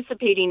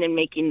participating in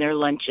making their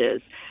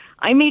lunches.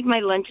 I made my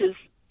lunches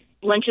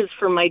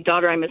for my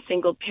daughter. I'm a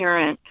single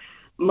parent,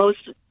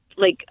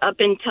 up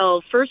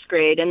until first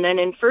grade. And then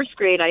in first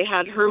grade, I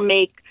had her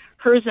make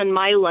hers and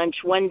my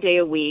lunch 1 day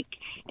a week,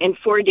 and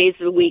 4 days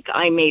a week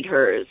I made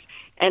hers.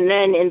 And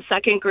then in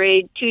second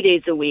grade, 2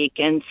 days a week,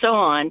 and so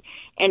on.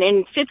 And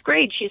in fifth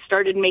grade, she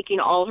started making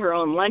all her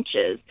own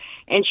lunches.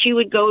 And she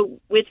would go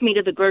with me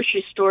to the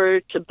grocery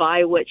store to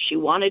buy what she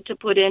wanted to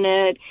put in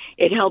it.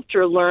 It helped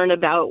her learn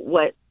about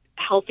what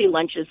healthy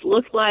lunches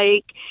look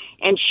like.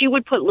 And she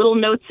would put little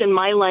notes in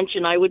my lunch,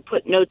 and I would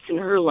put notes in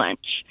her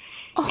lunch.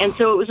 And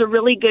so it was a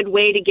really good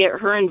way to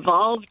get her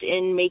involved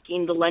in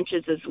making the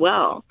lunches as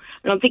well.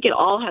 I don't think it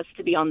all has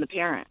to be on the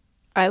parent.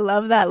 I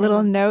love that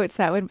little notes.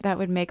 That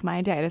would make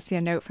my day to see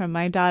a note from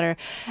my daughter.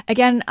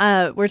 Again,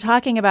 we're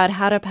talking about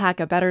how to pack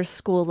a better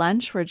school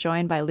lunch. We're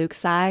joined by Luke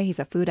Tsai. He's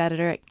a food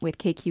editor with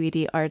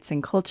KQED Arts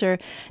and Culture.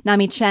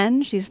 Nami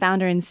Chen, she's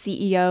founder and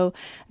CEO,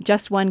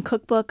 Just One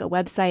Cookbook, a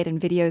website and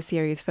video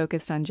series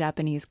focused on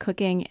Japanese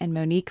cooking. And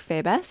Monique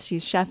Feybesse,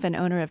 she's chef and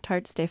owner of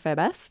Tarts de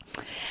Feybesse.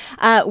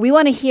 We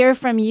want to hear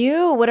from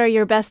you. What are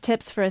your best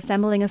tips for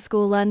assembling a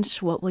school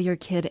lunch? What will your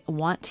kid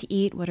want to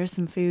eat? What are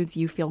some foods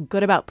you feel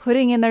good about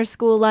putting in their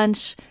school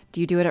lunch? Do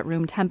you do it at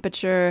room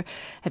temperature?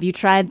 Have you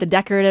tried the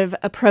decorative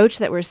approach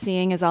that we're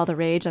seeing is all the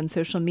rage on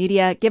social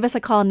media? Give us a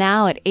call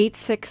now at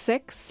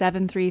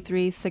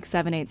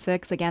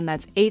 866-733-6786. Again,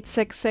 that's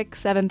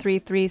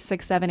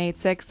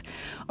 866-733-6786.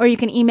 Or you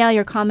can email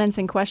your comments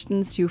and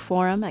questions to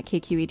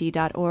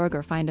forum@kqed.org,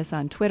 or find us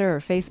on Twitter or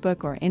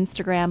Facebook or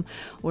Instagram.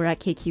 We're at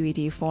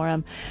KQED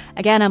Forum.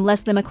 Again, I'm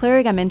Leslie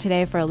McClurg. I'm in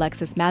today for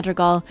Alexis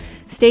Madrigal.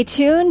 Stay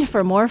tuned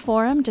for more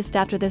Forum just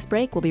after this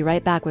break. We'll be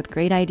right back with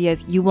great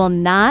ideas. You will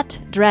not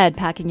dread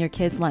packing your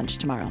kids' lunch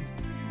tomorrow.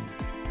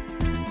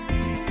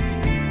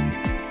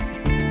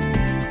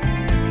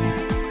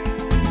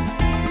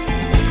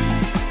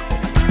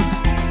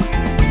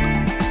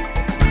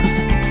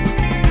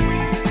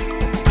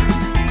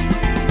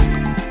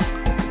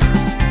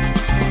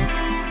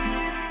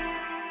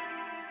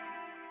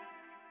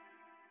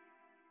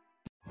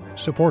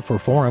 Support for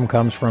Forum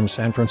comes from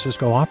San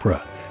Francisco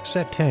Opera.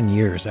 Set 10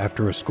 years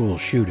after a school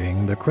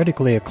shooting, the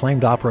critically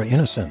acclaimed opera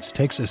Innocence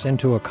takes us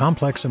into a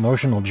complex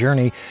emotional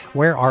journey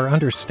where our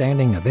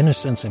understanding of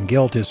innocence and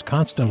guilt is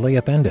constantly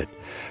upended.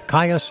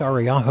 Kaya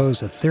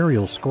Sariaho's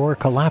ethereal score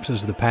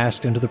collapses the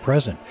past into the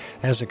present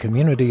as a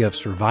community of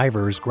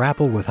survivors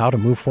grapple with how to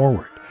move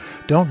forward.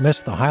 Don't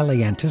miss the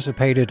highly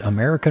anticipated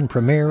American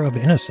premiere of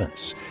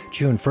Innocence,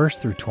 June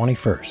 1st through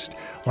 21st.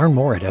 Learn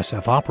more at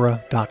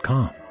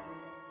sfopera.com.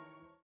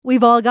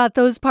 We've all got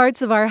those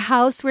parts of our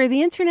house where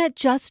the internet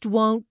just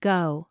won't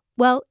go.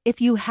 Well,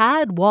 if you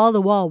had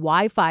wall-to-wall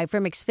Wi-Fi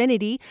from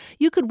Xfinity,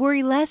 you could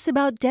worry less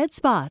about dead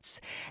spots.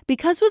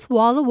 Because with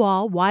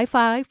wall-to-wall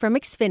Wi-Fi from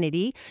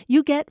Xfinity,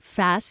 you get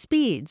fast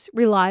speeds,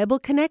 reliable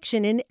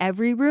connection in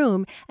every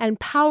room, and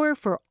power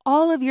for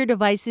all of your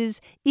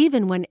devices,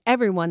 even when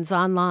everyone's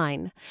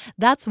online.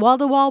 That's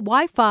wall-to-wall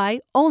Wi-Fi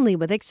only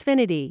with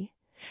Xfinity.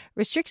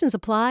 Restrictions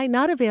apply,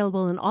 not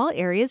available in all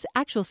areas.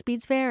 Actual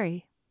speeds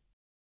vary.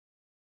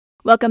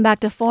 Welcome back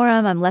to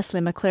Forum. I'm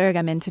Leslie McClurg.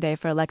 I'm in today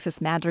for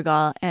Alexis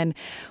Madrigal, and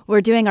we're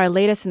doing our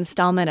latest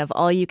installment of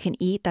All You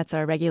Can Eat. That's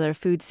our regular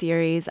food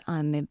series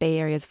on the Bay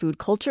Area's food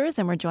cultures,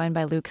 and we're joined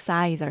by Luke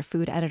Tsai. He's our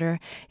food editor.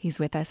 He's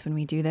with us when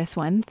we do this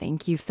one.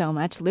 Thank you so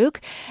much,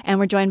 Luke. And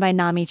we're joined by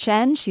Nami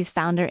Chen. She's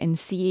founder and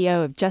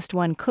CEO of Just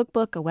One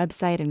Cookbook, a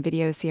website and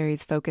video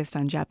series focused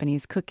on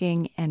Japanese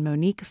cooking, and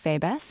Monique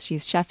Feybesse.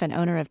 She's chef and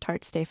owner of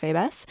Tarts de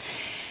Feybesse.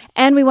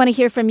 And we want to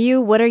hear from you.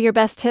 What are your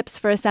best tips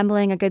for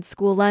assembling a good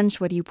school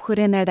lunch? What do you put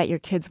in there that your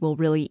kids will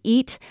really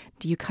eat?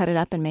 Do you cut it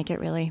up and make it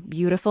really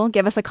beautiful?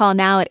 Give us a call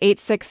now at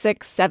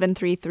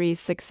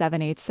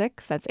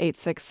 866-733-6786. That's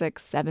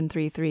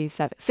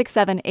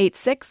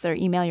 866-733-6786. Or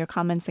email your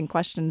comments and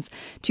questions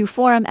to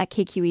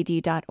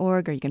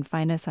forum@kqed.org. Or you can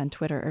find us on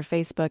Twitter or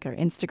Facebook or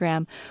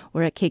Instagram.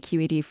 We're at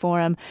KQED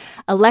Forum.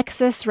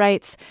 Alexis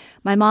writes,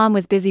 my mom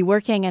was busy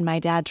working and my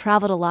dad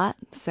traveled a lot,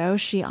 so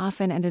she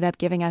often ended up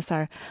giving us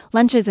our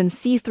lunches in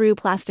see-through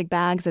plastic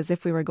bags as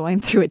if we were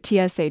going through a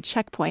TSA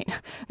checkpoint,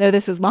 though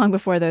this was long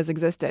before those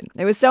existed.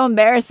 It was so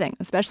embarrassing,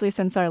 especially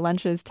since our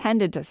lunches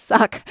tended to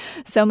suck.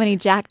 So many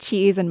jack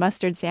cheese and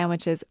mustard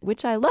sandwiches,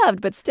 which I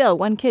loved, but still,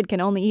 one kid can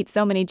only eat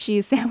so many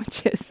cheese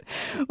sandwiches.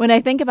 When I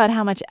think about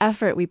how much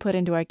effort we put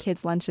into our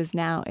kids' lunches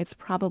now, it's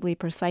probably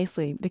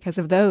precisely because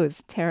of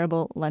those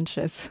terrible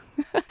lunches.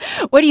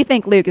 What do you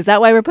think, Luke? Is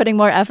that why we're putting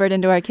more effort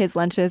into our kids'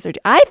 lunches? Or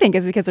I think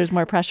it's because there's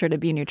more pressure to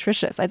be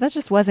nutritious. That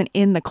just wasn't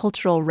in the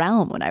cultural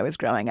realm when I was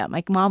growing up.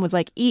 My mom was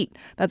like, eat.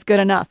 That's good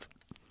enough.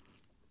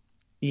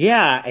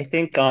 Yeah, I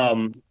think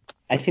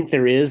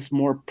there is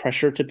more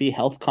pressure to be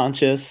health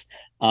conscious.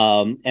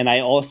 And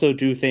I also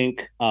do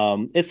think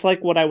it's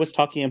like what I was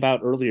talking about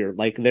earlier.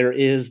 Like there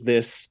is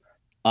this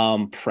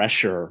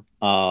pressure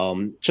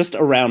just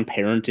around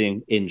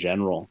parenting in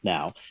general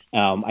now.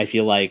 I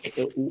feel like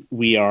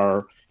we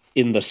are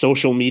in the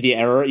social media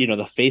era,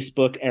 the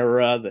Facebook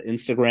era, the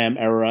Instagram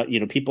era,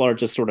 people are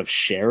just sort of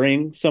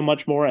sharing so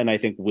much more. And I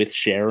think with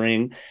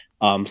sharing,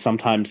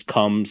 sometimes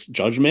comes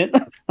judgment.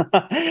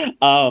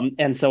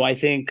 And so I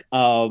think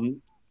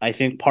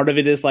part of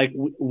it is like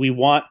we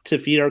want to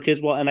feed our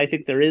kids well. And I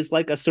think there is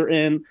like a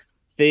certain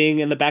thing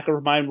in the back of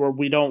our mind where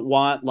we don't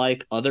want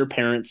like other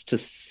parents to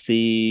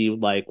see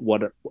like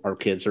what our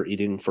kids are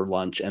eating for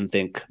lunch and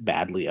think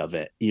badly of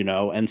it,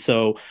 And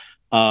so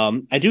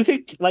I do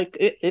think like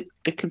it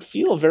could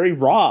feel very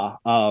raw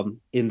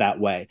in that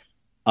way.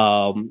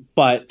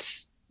 But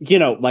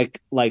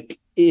like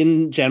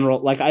in general,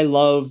 like I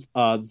love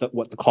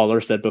what the caller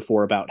said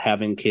before about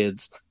having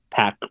kids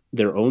pack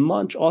their own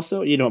lunch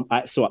also.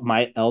 So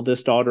my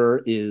eldest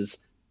daughter is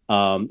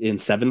in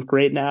 7th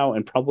grade now,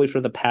 and probably for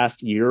the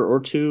past year or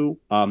two,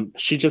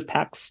 she just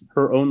packs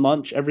her own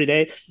lunch every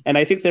day. And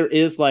I think there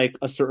is like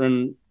a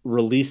certain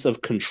release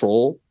of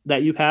control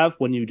that you have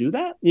when you do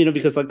that,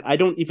 because like I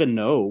don't even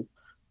know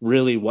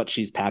really what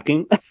she's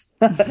packing,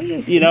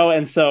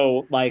 and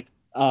so like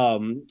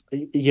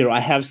I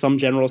have some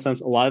general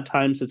sense. A lot of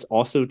times it's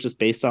also just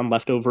based on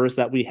leftovers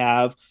that we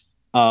have.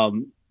 But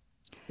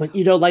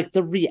like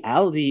the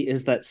reality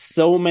is that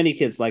so many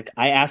kids, like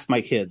I ask my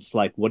kids,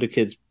 like, what do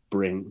kids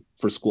bring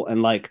for school?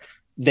 And like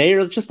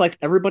they're just like,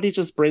 everybody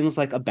just brings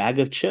like a bag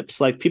of chips.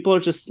 Like people are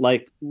just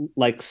like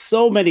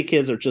so many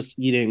kids are just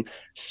eating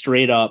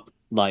straight up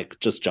like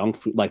just junk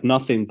food, like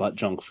nothing but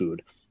junk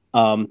food.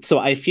 So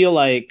I feel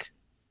like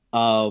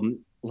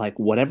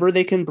whatever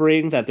they can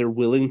bring that they're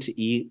willing to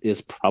eat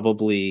is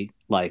probably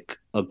like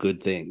a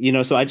good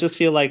thing, so I just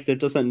feel like there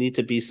doesn't need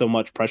to be so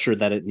much pressure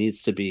that it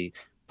needs to be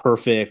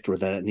perfect or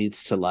that it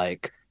needs to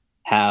like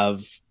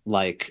have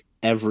like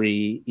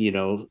every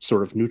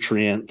sort of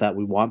nutrient that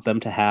we want them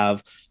to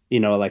have.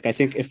 Like I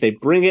think if they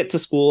bring it to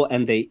school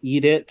and they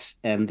eat it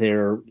and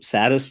they're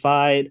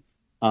satisfied,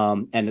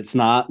 and it's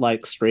not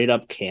like straight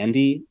up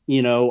candy,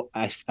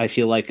 I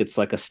feel like it's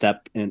like a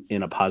step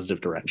in a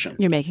positive direction.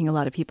 You're making a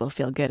lot of people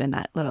feel good in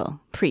that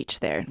little preach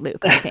there,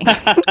 Luke, I think.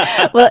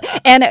 Well,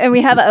 and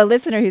we have a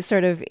listener who's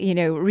sort of,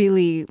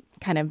 really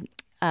kind of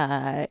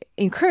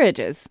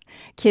encourages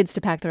kids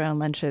to pack their own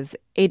lunches.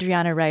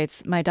 Adriana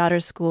writes, my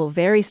daughter's school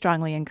very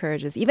strongly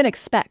encourages, even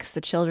expects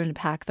the children to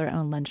pack their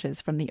own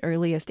lunches from the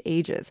earliest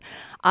ages.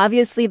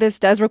 Obviously, this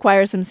does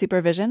require some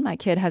supervision. My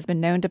kid has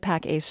been known to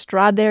pack a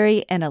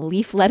strawberry and a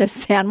leaf lettuce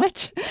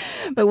sandwich.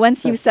 But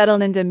once you've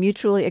settled into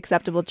mutually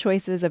acceptable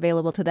choices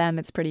available to them,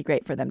 it's pretty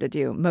great for them to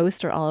do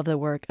most or all of the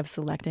work of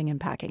selecting and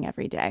packing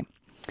every day.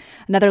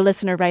 Another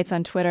listener writes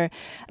on Twitter,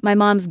 my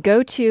mom's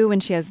go-to when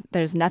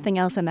there's nothing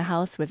else in the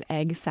house was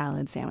egg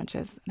salad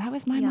sandwiches. That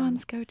was my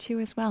mom's go-to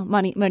as well.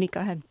 Monique, go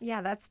ahead.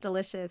 Yeah, that's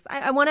delicious.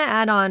 I want to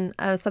add on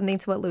something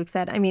to what Luke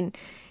said. I mean,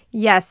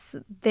 yes,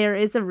 there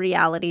is a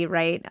reality,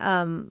 right?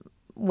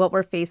 What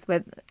we're faced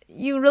with.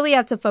 You really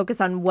have to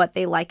focus on what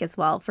they like as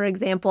well. For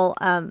example,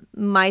 one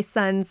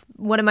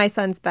of my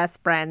son's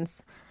best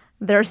friends,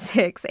 they're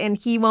 6, and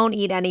he won't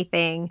eat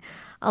anything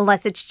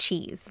unless it's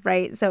cheese,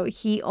 right? So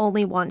he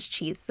only wants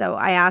cheese. So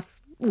I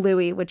asked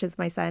Louis, which is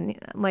my son,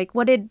 I'm like,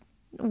 what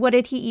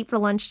did he eat for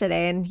lunch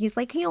today? And he's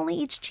like, he only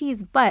eats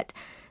cheese, but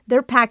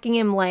they're packing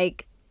him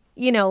like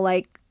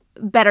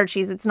better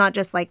cheese. It's not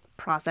just like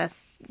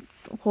processed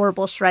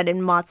horrible shredded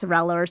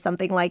mozzarella or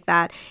something like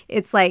that.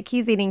 It's like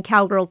he's eating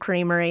Cowgirl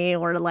Creamery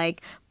or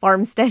like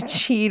Farmstead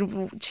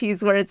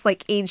cheese where it's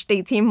like aged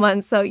 18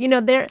 months. So,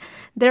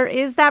 there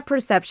is that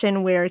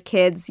perception where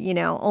kids,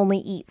 only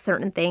eat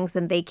certain things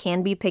and they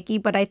can be picky.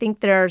 But I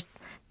think there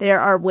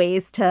are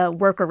ways to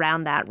work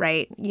around that,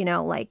 right?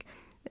 Like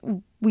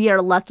we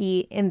are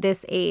lucky in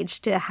this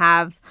age to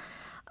have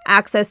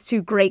access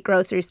to great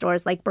grocery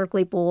stores like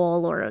Berkeley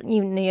Bowl or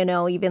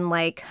even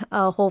like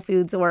Whole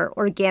Foods or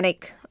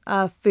organic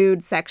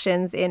food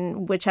sections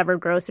in whichever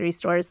grocery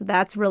stores.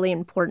 That's really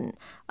important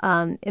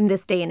in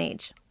this day and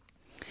age.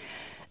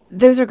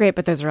 Those are great,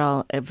 but those are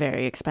all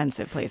very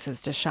expensive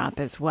places to shop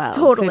as well.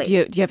 Totally.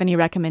 So do you have any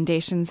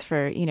recommendations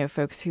for,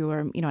 folks who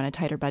are, on a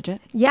tighter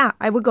budget? Yeah,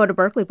 I would go to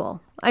Berkeley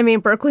Bowl. I mean,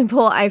 Berkeley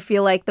Bowl, I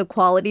feel like the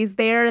quality's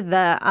there.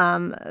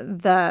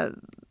 The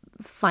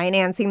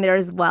financing there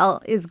as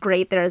well is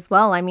great there as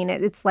well. I mean,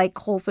 it's like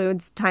Whole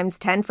Foods times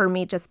 10 for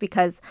me just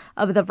because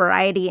of the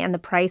variety and the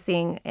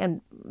pricing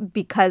and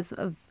because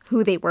of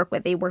who they work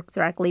with. They work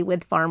directly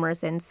with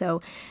farmers, and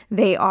so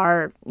they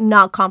are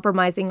not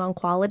compromising on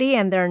quality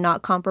and they're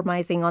not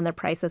compromising on their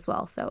price as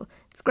well. So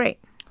it's great.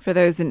 For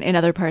those in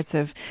other parts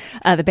of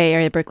the Bay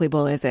Area, Berkeley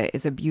Bowl is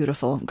a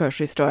beautiful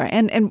grocery store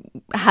and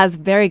has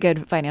very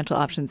good financial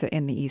options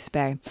in the East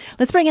Bay.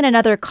 Let's bring in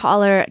another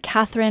caller.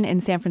 Catherine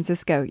in San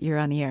Francisco, you're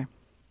on the air.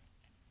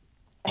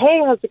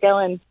 Hey, how's it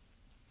going?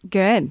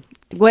 Good.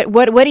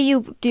 What do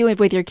you do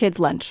with your kids'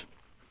 lunch?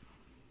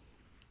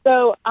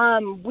 So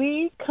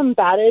we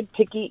combated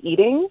picky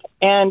eating,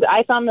 and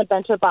I found the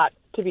bento box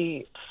to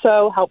be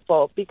so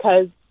helpful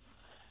because,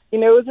 it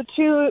was a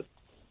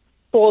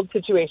two-fold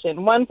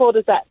situation. One fold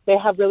is that they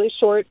have really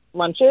short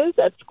lunches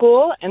at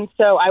school, and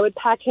so I would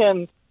pack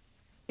him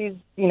these,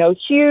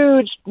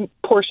 huge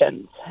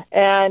portions,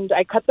 and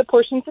I cut the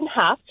portions in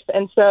half,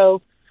 and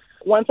so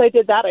once I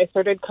did that, I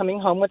started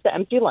coming home with the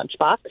empty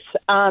lunchbox,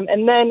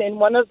 and then in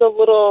one of the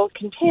little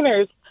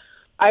containers,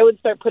 I would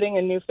start putting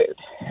in new food.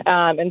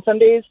 And some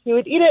days he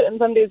would eat it and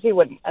some days he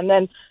wouldn't. And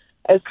then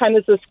as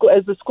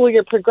the school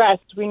year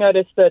progressed, we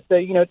noticed that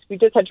we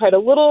just had tried a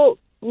little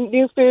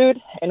new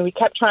food and we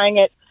kept trying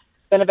it.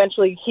 Then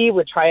eventually he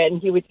would try it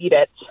and he would eat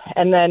it.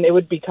 And then it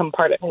would become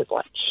part of his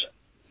lunch.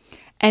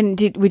 And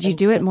would you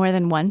do it more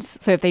than once?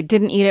 So if they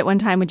didn't eat it one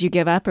time, would you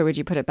give up or would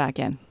you put it back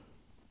in?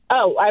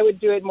 Oh, I would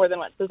do it more than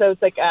once. So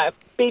it's like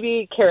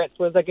baby carrots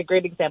was like a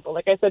great example.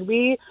 Like I said,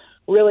 we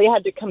really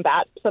had to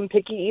combat some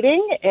picky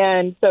eating.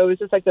 And so it was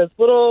just like those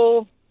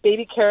little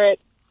baby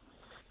carrots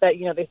that,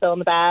 they fill in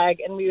the bag.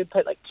 And we would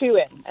put like 2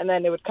 in. And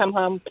then it would come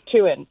home,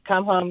 2 in,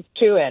 come home,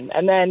 2 in.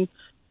 And then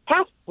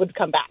half would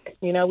come back.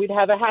 We'd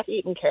have a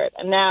half-eaten carrot.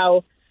 And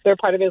now they're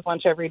part of his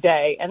lunch every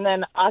day. And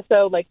then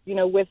also, like,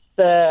 with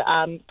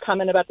the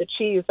comment about the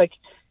cheese, like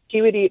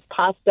he would eat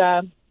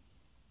pasta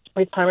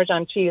with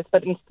Parmesan cheese,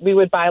 but we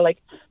would buy like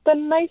the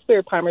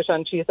nicer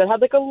Parmesan cheese that had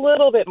like a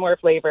little bit more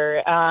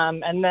flavor.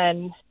 And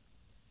then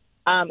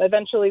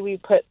eventually we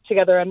put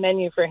together a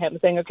menu for him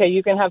saying, okay,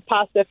 you can have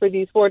pasta for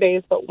these 4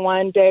 days, but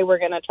one day we're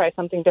going to try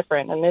something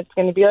different. And it's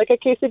going to be like a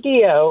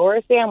quesadilla or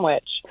a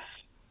sandwich.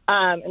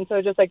 And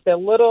so just like the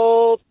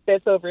little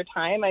bits over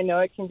time, I know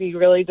it can be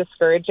really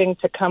discouraging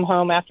to come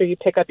home after you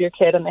pick up your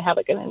kid and they have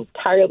like an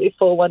entirely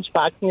full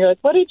lunchbox and you're like,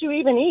 what did you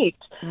even eat?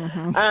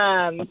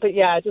 Mm-hmm. But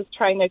yeah, just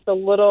trying like the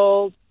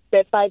little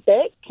bit by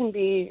bit can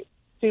be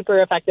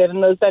super effective.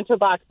 And those bento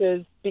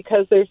boxes,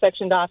 because they're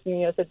sectioned off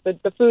and,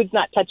 the food's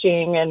not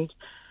touching and,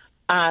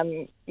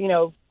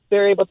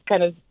 they're able to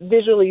kind of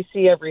visually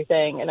see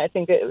everything. And I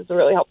think it was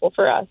really helpful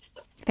for us.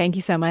 Thank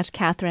you so much,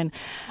 Catherine.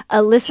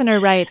 A listener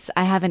writes,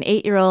 I have an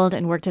 8-year-old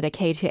and worked at a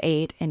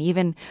K-8, and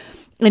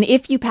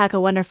if you pack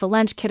a wonderful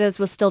lunch, kiddos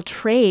will still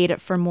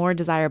trade for more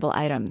desirable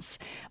items.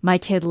 My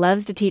kid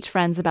loves to teach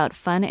friends about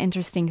fun,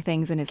 interesting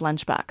things in his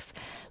lunchbox.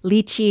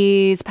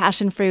 Lychees,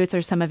 passion fruits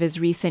are some of his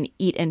recent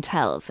eat and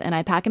tells, and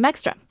I pack him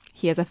extra.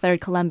 He is a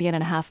third Colombian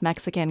and a half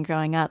Mexican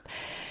growing up.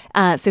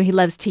 So he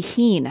loves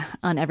tahini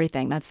on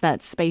everything. That's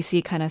that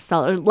spicy kind of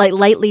salt, or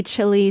lightly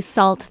chili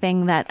salt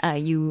thing that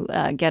you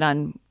get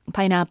on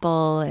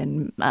pineapple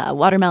and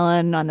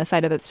watermelon on the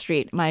side of the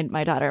street.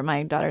 My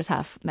daughter's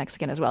half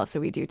Mexican as well, so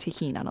we do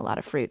tahini on a lot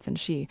of fruits, and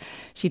she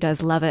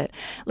does love it.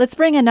 Let's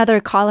bring another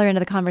caller into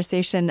the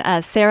conversation.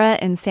 Sarah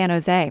in San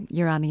Jose,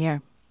 you're on the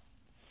air.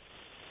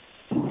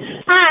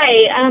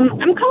 Hi,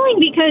 I'm calling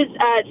because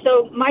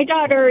so my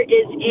daughter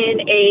is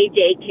in a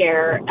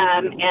daycare,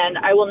 and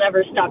I will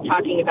never stop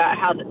talking about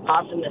how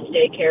awesome this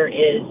daycare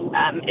is.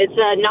 It's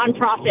a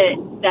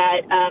nonprofit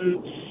that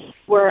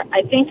where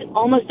I think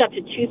almost up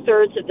to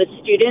 2/3 of the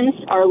students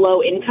are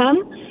low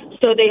income.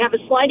 So they have a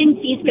sliding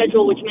fee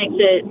schedule, which makes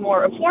it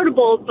more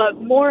affordable.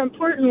 But more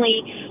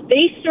importantly,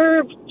 they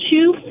serve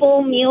 2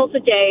 full meals a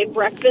day,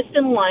 breakfast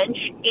and lunch,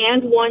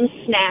 and 1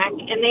 snack.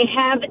 And they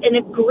have an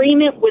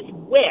agreement with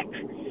WIC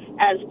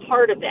as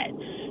part of it.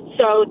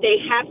 So they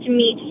have to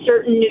meet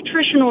certain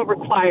nutritional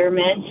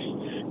requirements.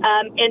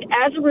 And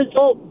as a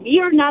result, we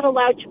are not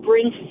allowed to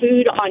bring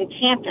food on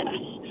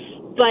campus.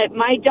 But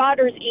my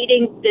daughter's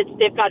eating,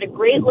 they've got a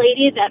great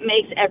lady that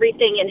makes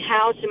everything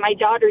in-house, and my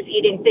daughter's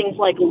eating things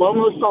like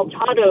lomo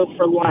saltado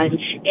for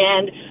lunch,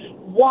 and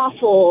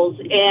waffles,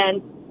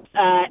 and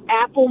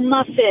apple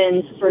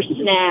muffins for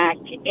snack,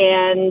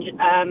 and,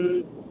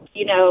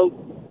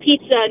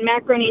 pizza and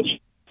macaroni and cheese.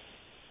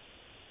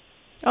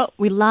 Oh,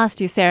 we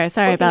lost you, Sarah.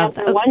 Sorry about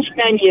that. Lunch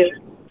menu.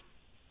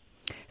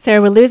 Sarah,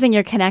 we're losing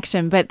your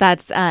connection, but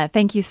that's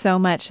thank you so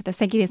much.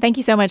 Thank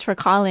you so much for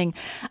calling.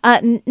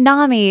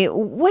 Nami,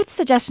 what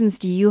suggestions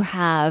do you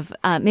have?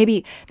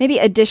 Maybe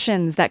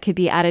additions that could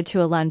be added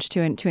to a lunch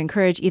to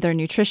encourage either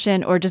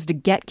nutrition or just to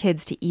get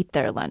kids to eat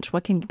their lunch.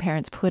 What can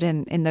parents put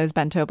in those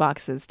bento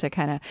boxes to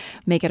kind of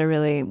make it a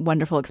really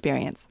wonderful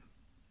experience?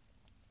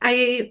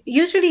 I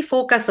usually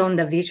focus on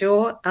the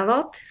visual a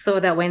lot so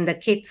that when the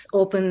kids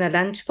open the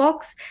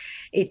lunchbox,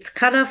 it's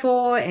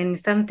colorful and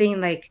something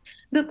like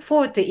look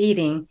forward to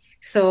eating.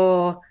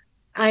 So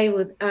I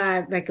would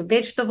add like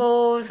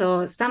vegetables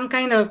or some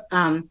kind of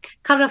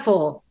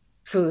colorful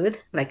food.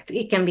 Like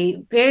it can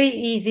be very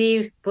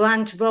easy,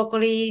 blanch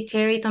broccoli,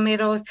 cherry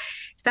tomatoes,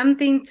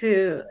 something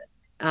to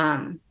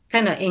kind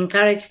of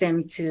encourage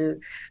them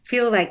to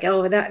feel like,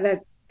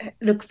 that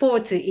look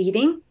forward to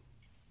eating.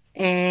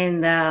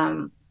 And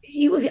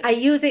I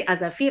use it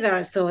as a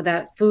filler so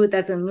that food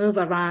doesn't move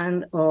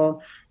around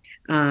or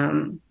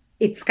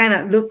it's kind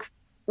of look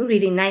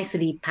really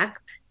nicely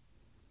packed.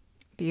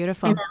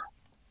 Beautiful. And,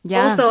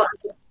 yeah. Also,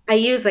 I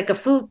use like a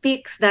food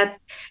pics that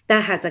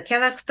has a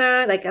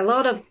character. Like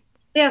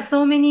there are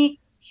so many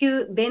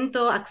cute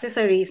bento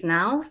accessories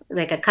now,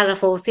 like a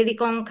colorful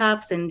silicone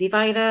cups and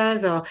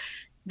dividers or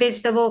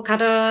vegetable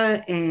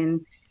cutter.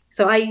 And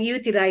so I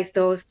utilize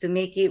those to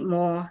make it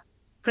more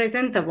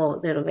presentable a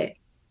little bit.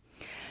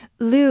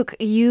 Luke,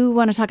 you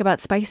want to talk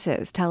about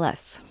spices. Tell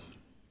us.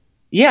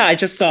 Yeah, I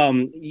just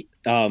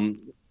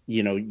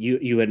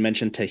you had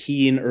mentioned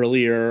tahini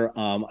earlier.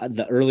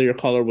 The earlier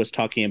caller was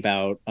talking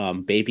about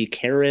baby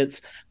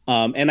carrots.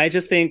 And I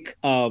just think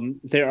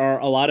there are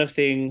a lot of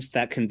things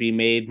that can be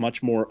made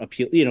much more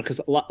appealing,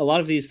 because a lot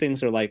of these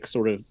things are like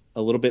sort of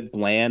a little bit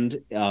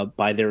bland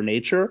by their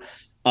nature.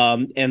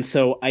 And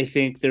so I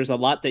think there's a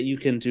lot that you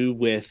can do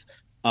with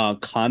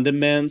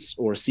condiments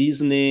or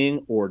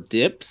seasoning or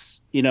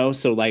dips,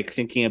 so like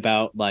thinking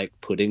about like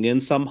putting in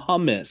some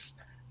hummus,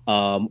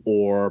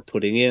 or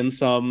putting in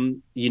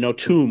some,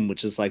 toum,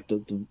 which is like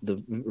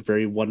the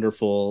very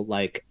wonderful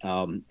like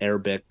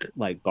Arabic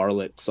like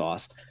garlic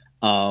sauce.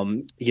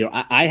 My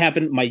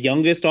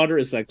youngest daughter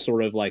is like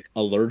sort of like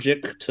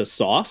allergic to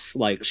sauce.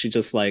 Like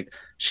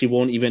she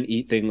won't even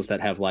eat things that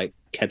have like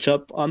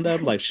ketchup on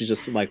them. Like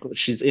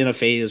she's in a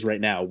phase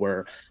right now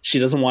where she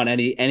doesn't want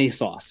any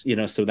sauce,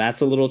 so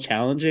that's a little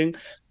challenging.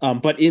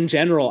 But in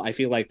general, I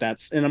feel like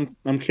and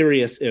I'm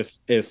curious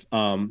if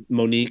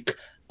Monique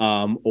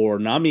or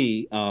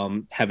Nami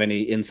have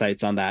any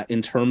insights on that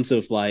in terms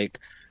of like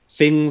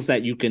things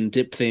that you can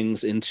dip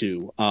things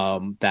into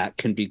that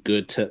can be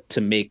good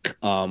to make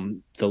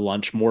the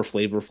lunch more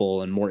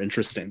flavorful and more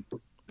interesting.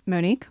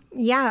 Monique?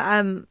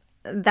 Yeah,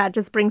 that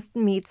just brings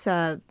me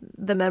to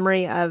the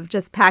memory of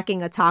just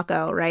packing a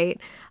taco, right?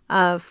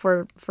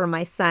 For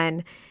my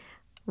son.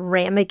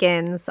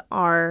 Ramekins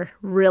are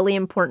really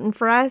important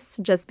for us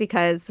just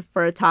because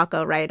for a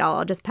taco, right,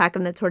 I'll just pack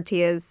him the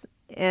tortillas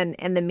and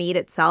the meat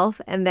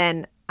itself, and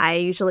then I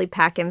usually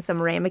pack him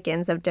some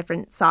ramekins of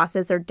different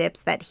sauces or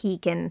dips that he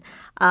can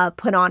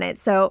put on it.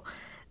 So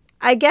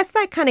I guess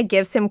that kind of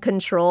gives him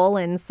control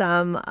and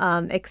some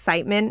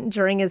excitement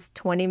during his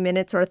 20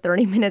 minutes or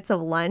 30 minutes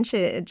of lunch.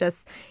 It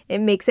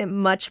makes it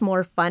much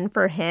more fun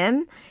for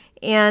him.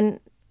 And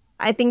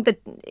I think that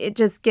it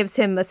just gives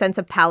him a sense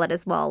of palate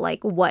as well,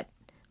 like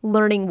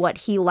learning what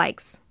he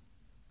likes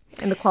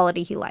and the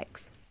quality he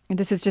likes.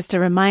 This is just a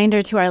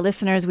reminder to our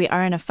listeners, we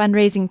are in a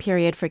fundraising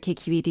period for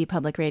KQED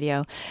Public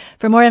Radio.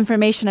 For more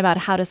information about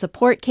how to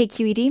support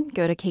KQED,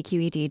 go to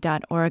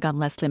kqed.org. I'm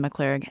Leslie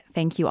McClurg.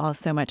 Thank you all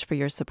so much for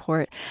your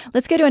support.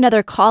 Let's go to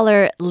another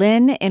caller.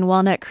 Lynn in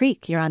Walnut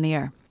Creek, you're on the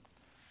air.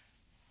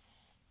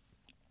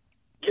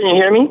 Can you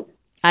hear me?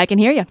 I can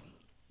hear you.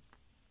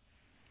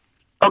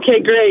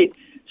 Okay, great.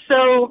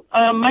 So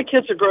my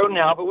kids are grown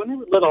now, but when they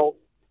were little,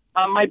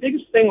 my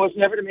biggest thing was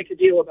never to make a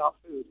deal about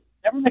food.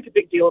 Never make a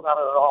big deal about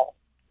it at all.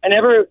 I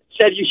never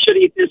said you should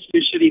eat this,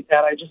 you should eat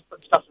that. I just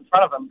put stuff in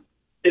front of them.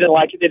 They didn't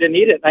like it, they didn't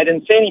eat it, and I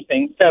didn't say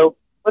anything. So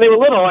when they were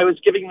little, I was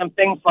giving them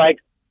things like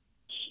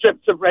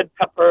strips of red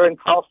pepper and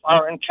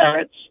cauliflower and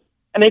carrots,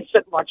 and they'd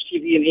sit and watch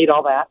TV and eat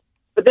all that.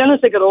 But then as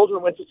they got older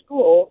and went to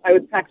school, I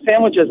would pack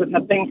sandwiches that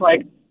had things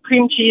like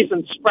cream cheese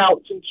and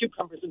sprouts and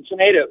cucumbers and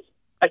tomatoes.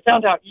 I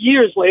found out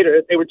years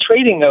later they were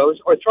trading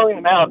those or throwing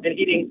them out and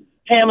eating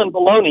ham and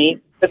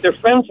bologna that their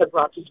friends had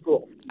brought to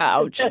school.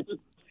 Ouch.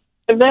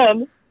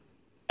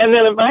 And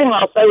then at my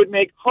house, I would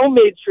make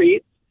homemade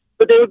treats,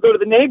 but they would go to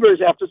the neighbors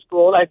after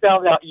school, and I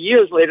found out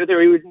years later they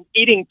were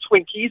eating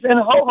Twinkies and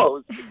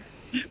Ho-Hos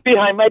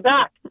behind my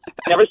back.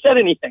 I never said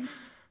anything.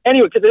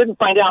 Anyway, because they didn't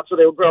find out till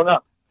they were grown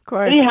up. Of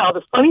course. Anyhow,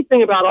 the funny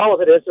thing about all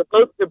of it is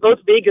they're both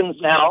vegans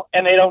now,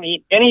 and they don't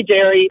eat any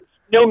dairy,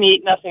 no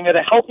meat, nothing. They're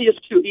the healthiest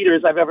two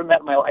eaters I've ever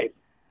met in my life,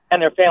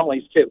 and their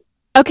families, too.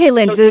 Okay,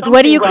 Lynn, so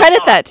what do you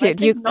credit that to?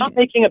 Do you not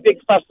making a big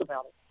fuss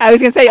about it? I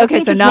was going to say,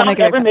 okay, so not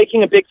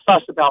making a big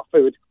fuss about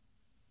food.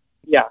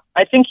 Yeah,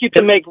 I think you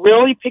can make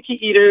really picky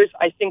eaters.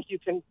 I think you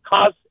can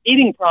cause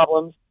eating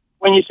problems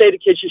when you say to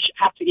kids, you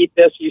have to eat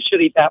this, you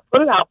should eat that.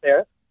 Put it out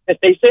there. If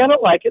they say I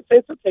don't like it, say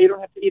it's okay, you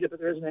don't have to eat it, but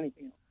there isn't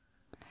anything else.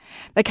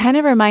 That kind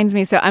of reminds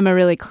me, so I'm a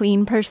really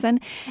clean person,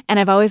 and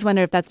I've always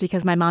wondered if that's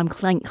because my mom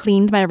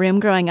cleaned my room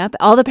growing up.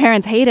 All the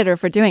parents hated her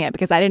for doing it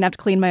because I didn't have to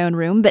clean my own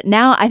room, but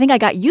now I think I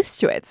got used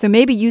to it. So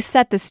maybe you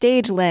set the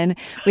stage, Lynn,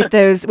 with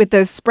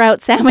those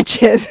sprout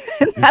sandwiches,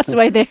 and that's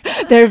why they're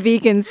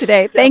vegans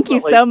today. Thank you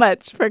so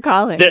much for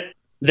calling.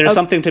 There's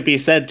something to be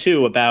said,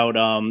 too, about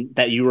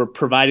that you were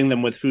providing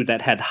them with food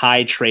that had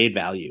high trade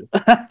value.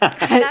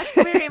 That's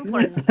very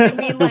important. I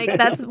mean, like,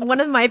 that's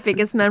one of my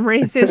biggest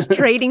memories is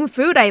trading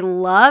food. I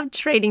love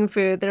trading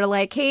food. They're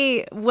like,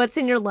 hey, what's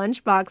in your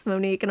lunchbox,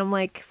 Monique? And I'm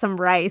like, some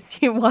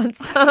rice. You want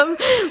some?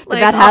 Like,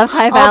 did that have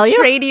high value? I'll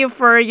trade you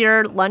for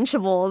your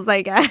Lunchables,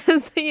 I guess.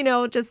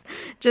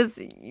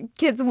 Just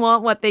kids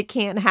want what they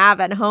can't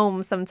have at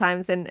home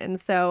sometimes. And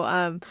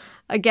so,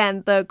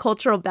 again, the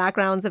cultural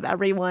backgrounds of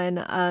everyone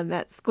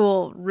at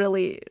school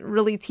really,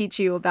 really teach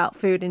you about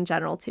food in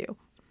general, too.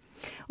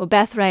 Well,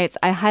 Beth writes,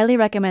 I highly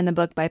recommend the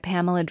book by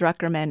Pamela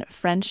Druckerman,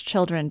 French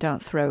Children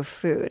Don't Throw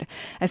Food.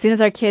 As soon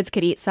as our kids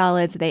could eat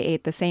solids, they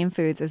ate the same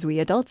foods as we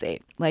adults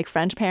ate. Like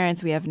French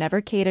parents, we have never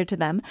catered to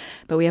them,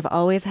 but we have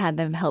always had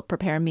them help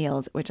prepare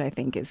meals, which I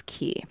think is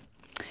key.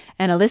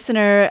 And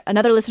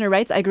another listener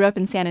writes, I grew up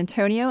in San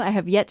Antonio. I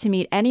have yet to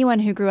meet anyone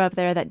who grew up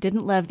there that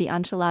didn't love the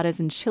enchiladas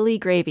and chili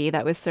gravy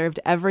that was served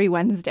every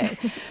Wednesday.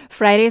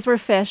 Fridays were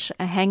fish,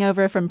 a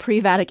hangover from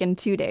pre-Vatican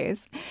II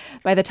days.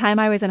 By the time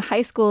I was in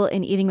high school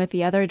and eating with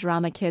the other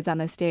drama kids on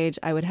the stage,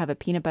 I would have a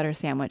peanut butter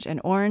sandwich,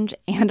 an orange,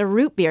 and a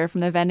root beer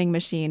from the vending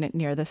machine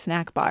near the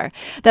snack bar.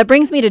 That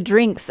brings me to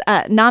drinks.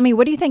 Nami,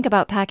 what do you think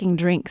about packing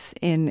drinks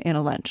in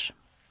a lunch?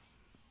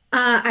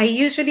 I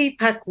usually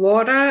pack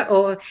water,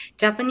 or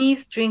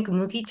Japanese drink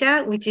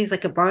mugicha, which is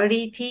like a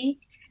barley tea.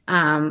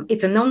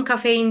 It's a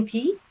non-caffeine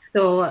tea,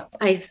 so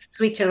I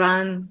switch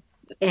around,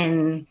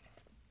 and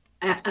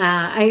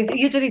I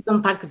usually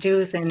don't pack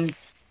juice and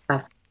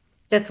stuff,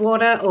 just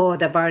water or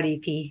the barley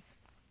tea.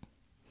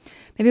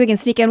 Maybe we can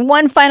sneak in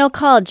one final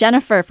call.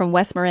 Jennifer from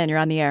West Marin, you're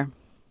on the air.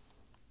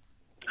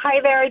 Hi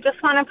there. I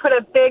just want to put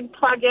a big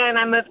plug in.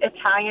 I'm of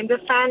Italian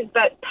descent,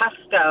 but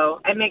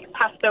pesto. I make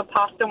pesto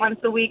pasta once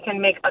a week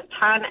and make a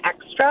ton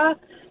extra.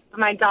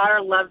 My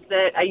daughter loves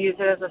it. I use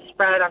it as a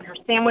spread on her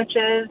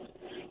sandwiches.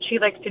 She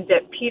likes to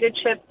dip pita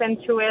chips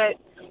into it.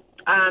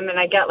 And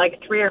I get like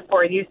 3 or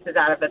 4 uses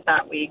out of it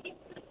that week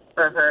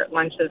for her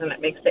lunches, and it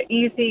makes it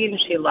easy, and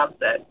she loves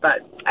it.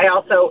 But I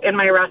also, in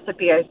my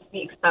recipe, I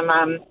sneak some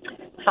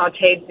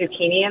sauteed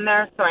zucchini in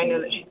there, so I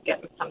know that she's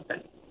getting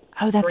something.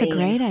 Oh, that's green. A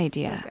great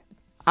idea.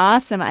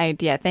 Awesome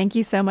idea. Thank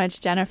you so much,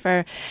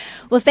 Jennifer.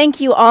 Well, thank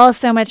you all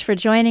so much for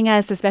joining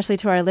us, especially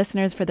to our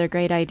listeners for their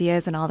great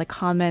ideas and all the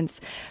comments.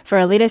 For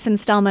our latest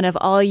installment of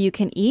All You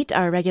Can Eat,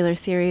 our regular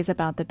series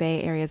about the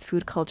Bay Area's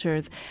food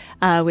cultures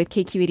with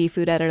KQED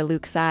food editor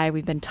Luke Tsai,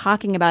 we've been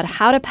talking about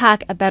how to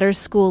pack a better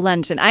school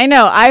lunch. And I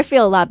know I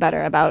feel a lot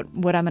better about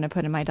what I'm going to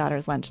put in my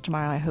daughter's lunch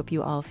tomorrow. I hope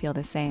you all feel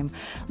the same.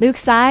 Luke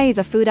Tsai is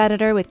a food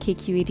editor with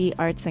KQED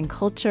Arts and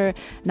Culture.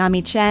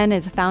 Nami Chen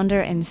is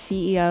founder and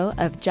CEO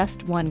of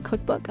Just One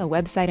Cookbook. Cookbook, a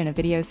website and a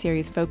video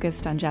series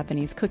focused on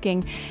Japanese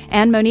cooking,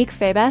 and Monique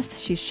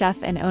Feybesse. She's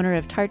chef and owner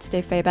of Tarts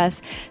de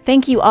Feybesse.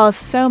 Thank you all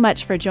so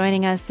much for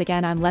joining us.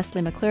 Again, I'm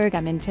Leslie McClurg.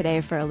 I'm in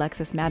today for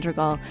Alexis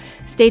Madrigal.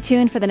 Stay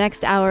tuned for the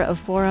next hour of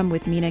Forum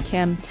with Mina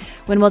Kim,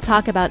 when we'll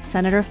talk about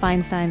Senator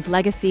Feinstein's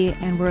legacy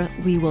and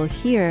we will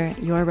hear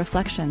your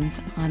reflections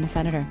on the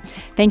senator.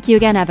 Thank you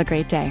again. Have a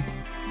great day.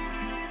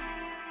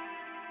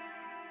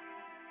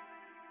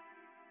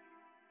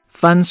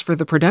 Funds for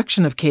the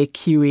production of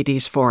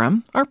KQED's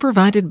Forum are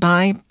provided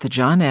by the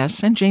John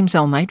S. and James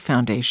L. Knight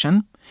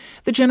Foundation,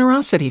 the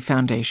Generosity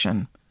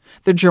Foundation,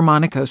 the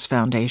Germanicos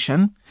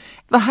Foundation,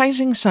 the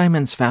Heising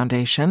Simons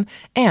Foundation,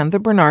 and the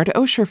Bernard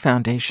Osher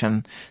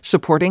Foundation,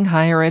 supporting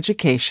higher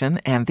education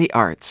and the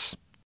arts.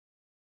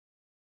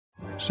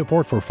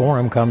 Support for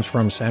Forum comes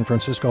from San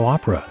Francisco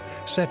Opera.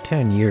 Set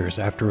 10 years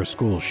after a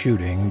school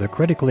shooting, the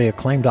critically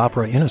acclaimed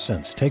opera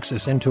Innocence takes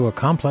us into a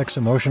complex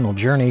emotional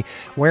journey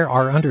where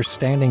our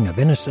understanding of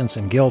innocence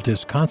and guilt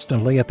is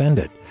constantly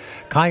upended.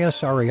 Kaya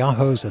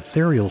Sariaho's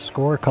ethereal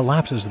score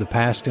collapses the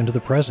past into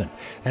the present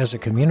as a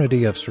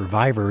community of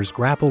survivors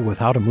grapple with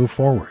how to move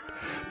forward.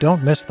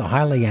 Don't miss the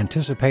highly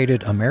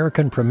anticipated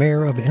American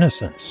premiere of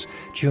Innocence,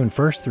 June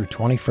 1st through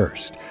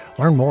 21st.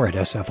 Learn more at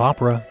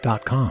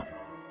sfopera.com.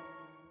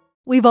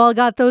 We've all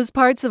got those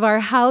parts of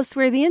our house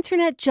where the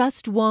internet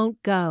just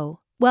won't go.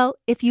 Well,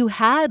 if you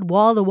had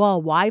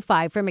wall-to-wall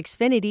Wi-Fi from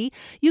Xfinity,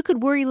 you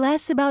could worry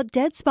less about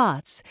dead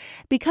spots.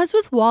 Because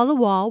with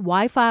wall-to-wall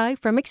Wi-Fi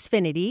from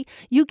Xfinity,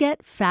 you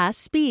get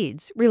fast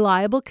speeds,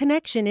 reliable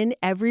connection in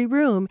every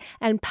room,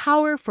 and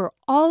power for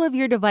all of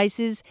your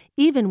devices,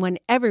 even when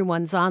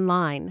everyone's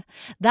online.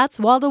 That's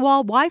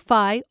wall-to-wall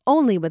Wi-Fi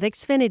only with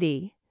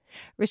Xfinity.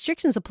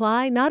 Restrictions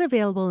apply, not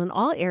available in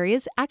all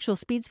areas. Actual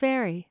speeds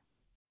vary.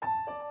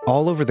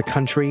 All over the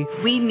country,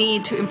 we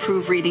need to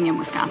improve reading in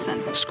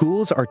Wisconsin.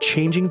 Schools are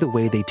changing the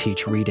way they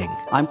teach reading.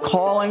 I'm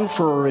calling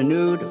for a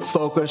renewed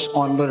focus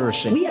on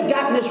literacy. We have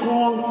gotten this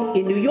wrong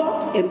in New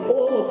York and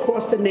all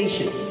across the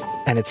nation.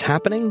 And it's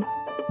happening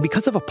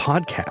because of a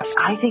podcast.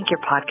 I think your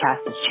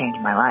podcast has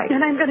changed my life.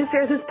 And I'm going to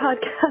share this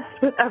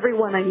podcast with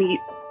everyone I meet.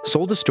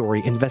 Sold a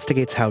Story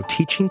investigates how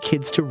teaching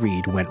kids to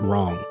read went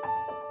wrong.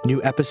 New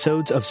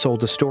episodes of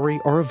Sold a Story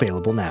are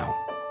available now.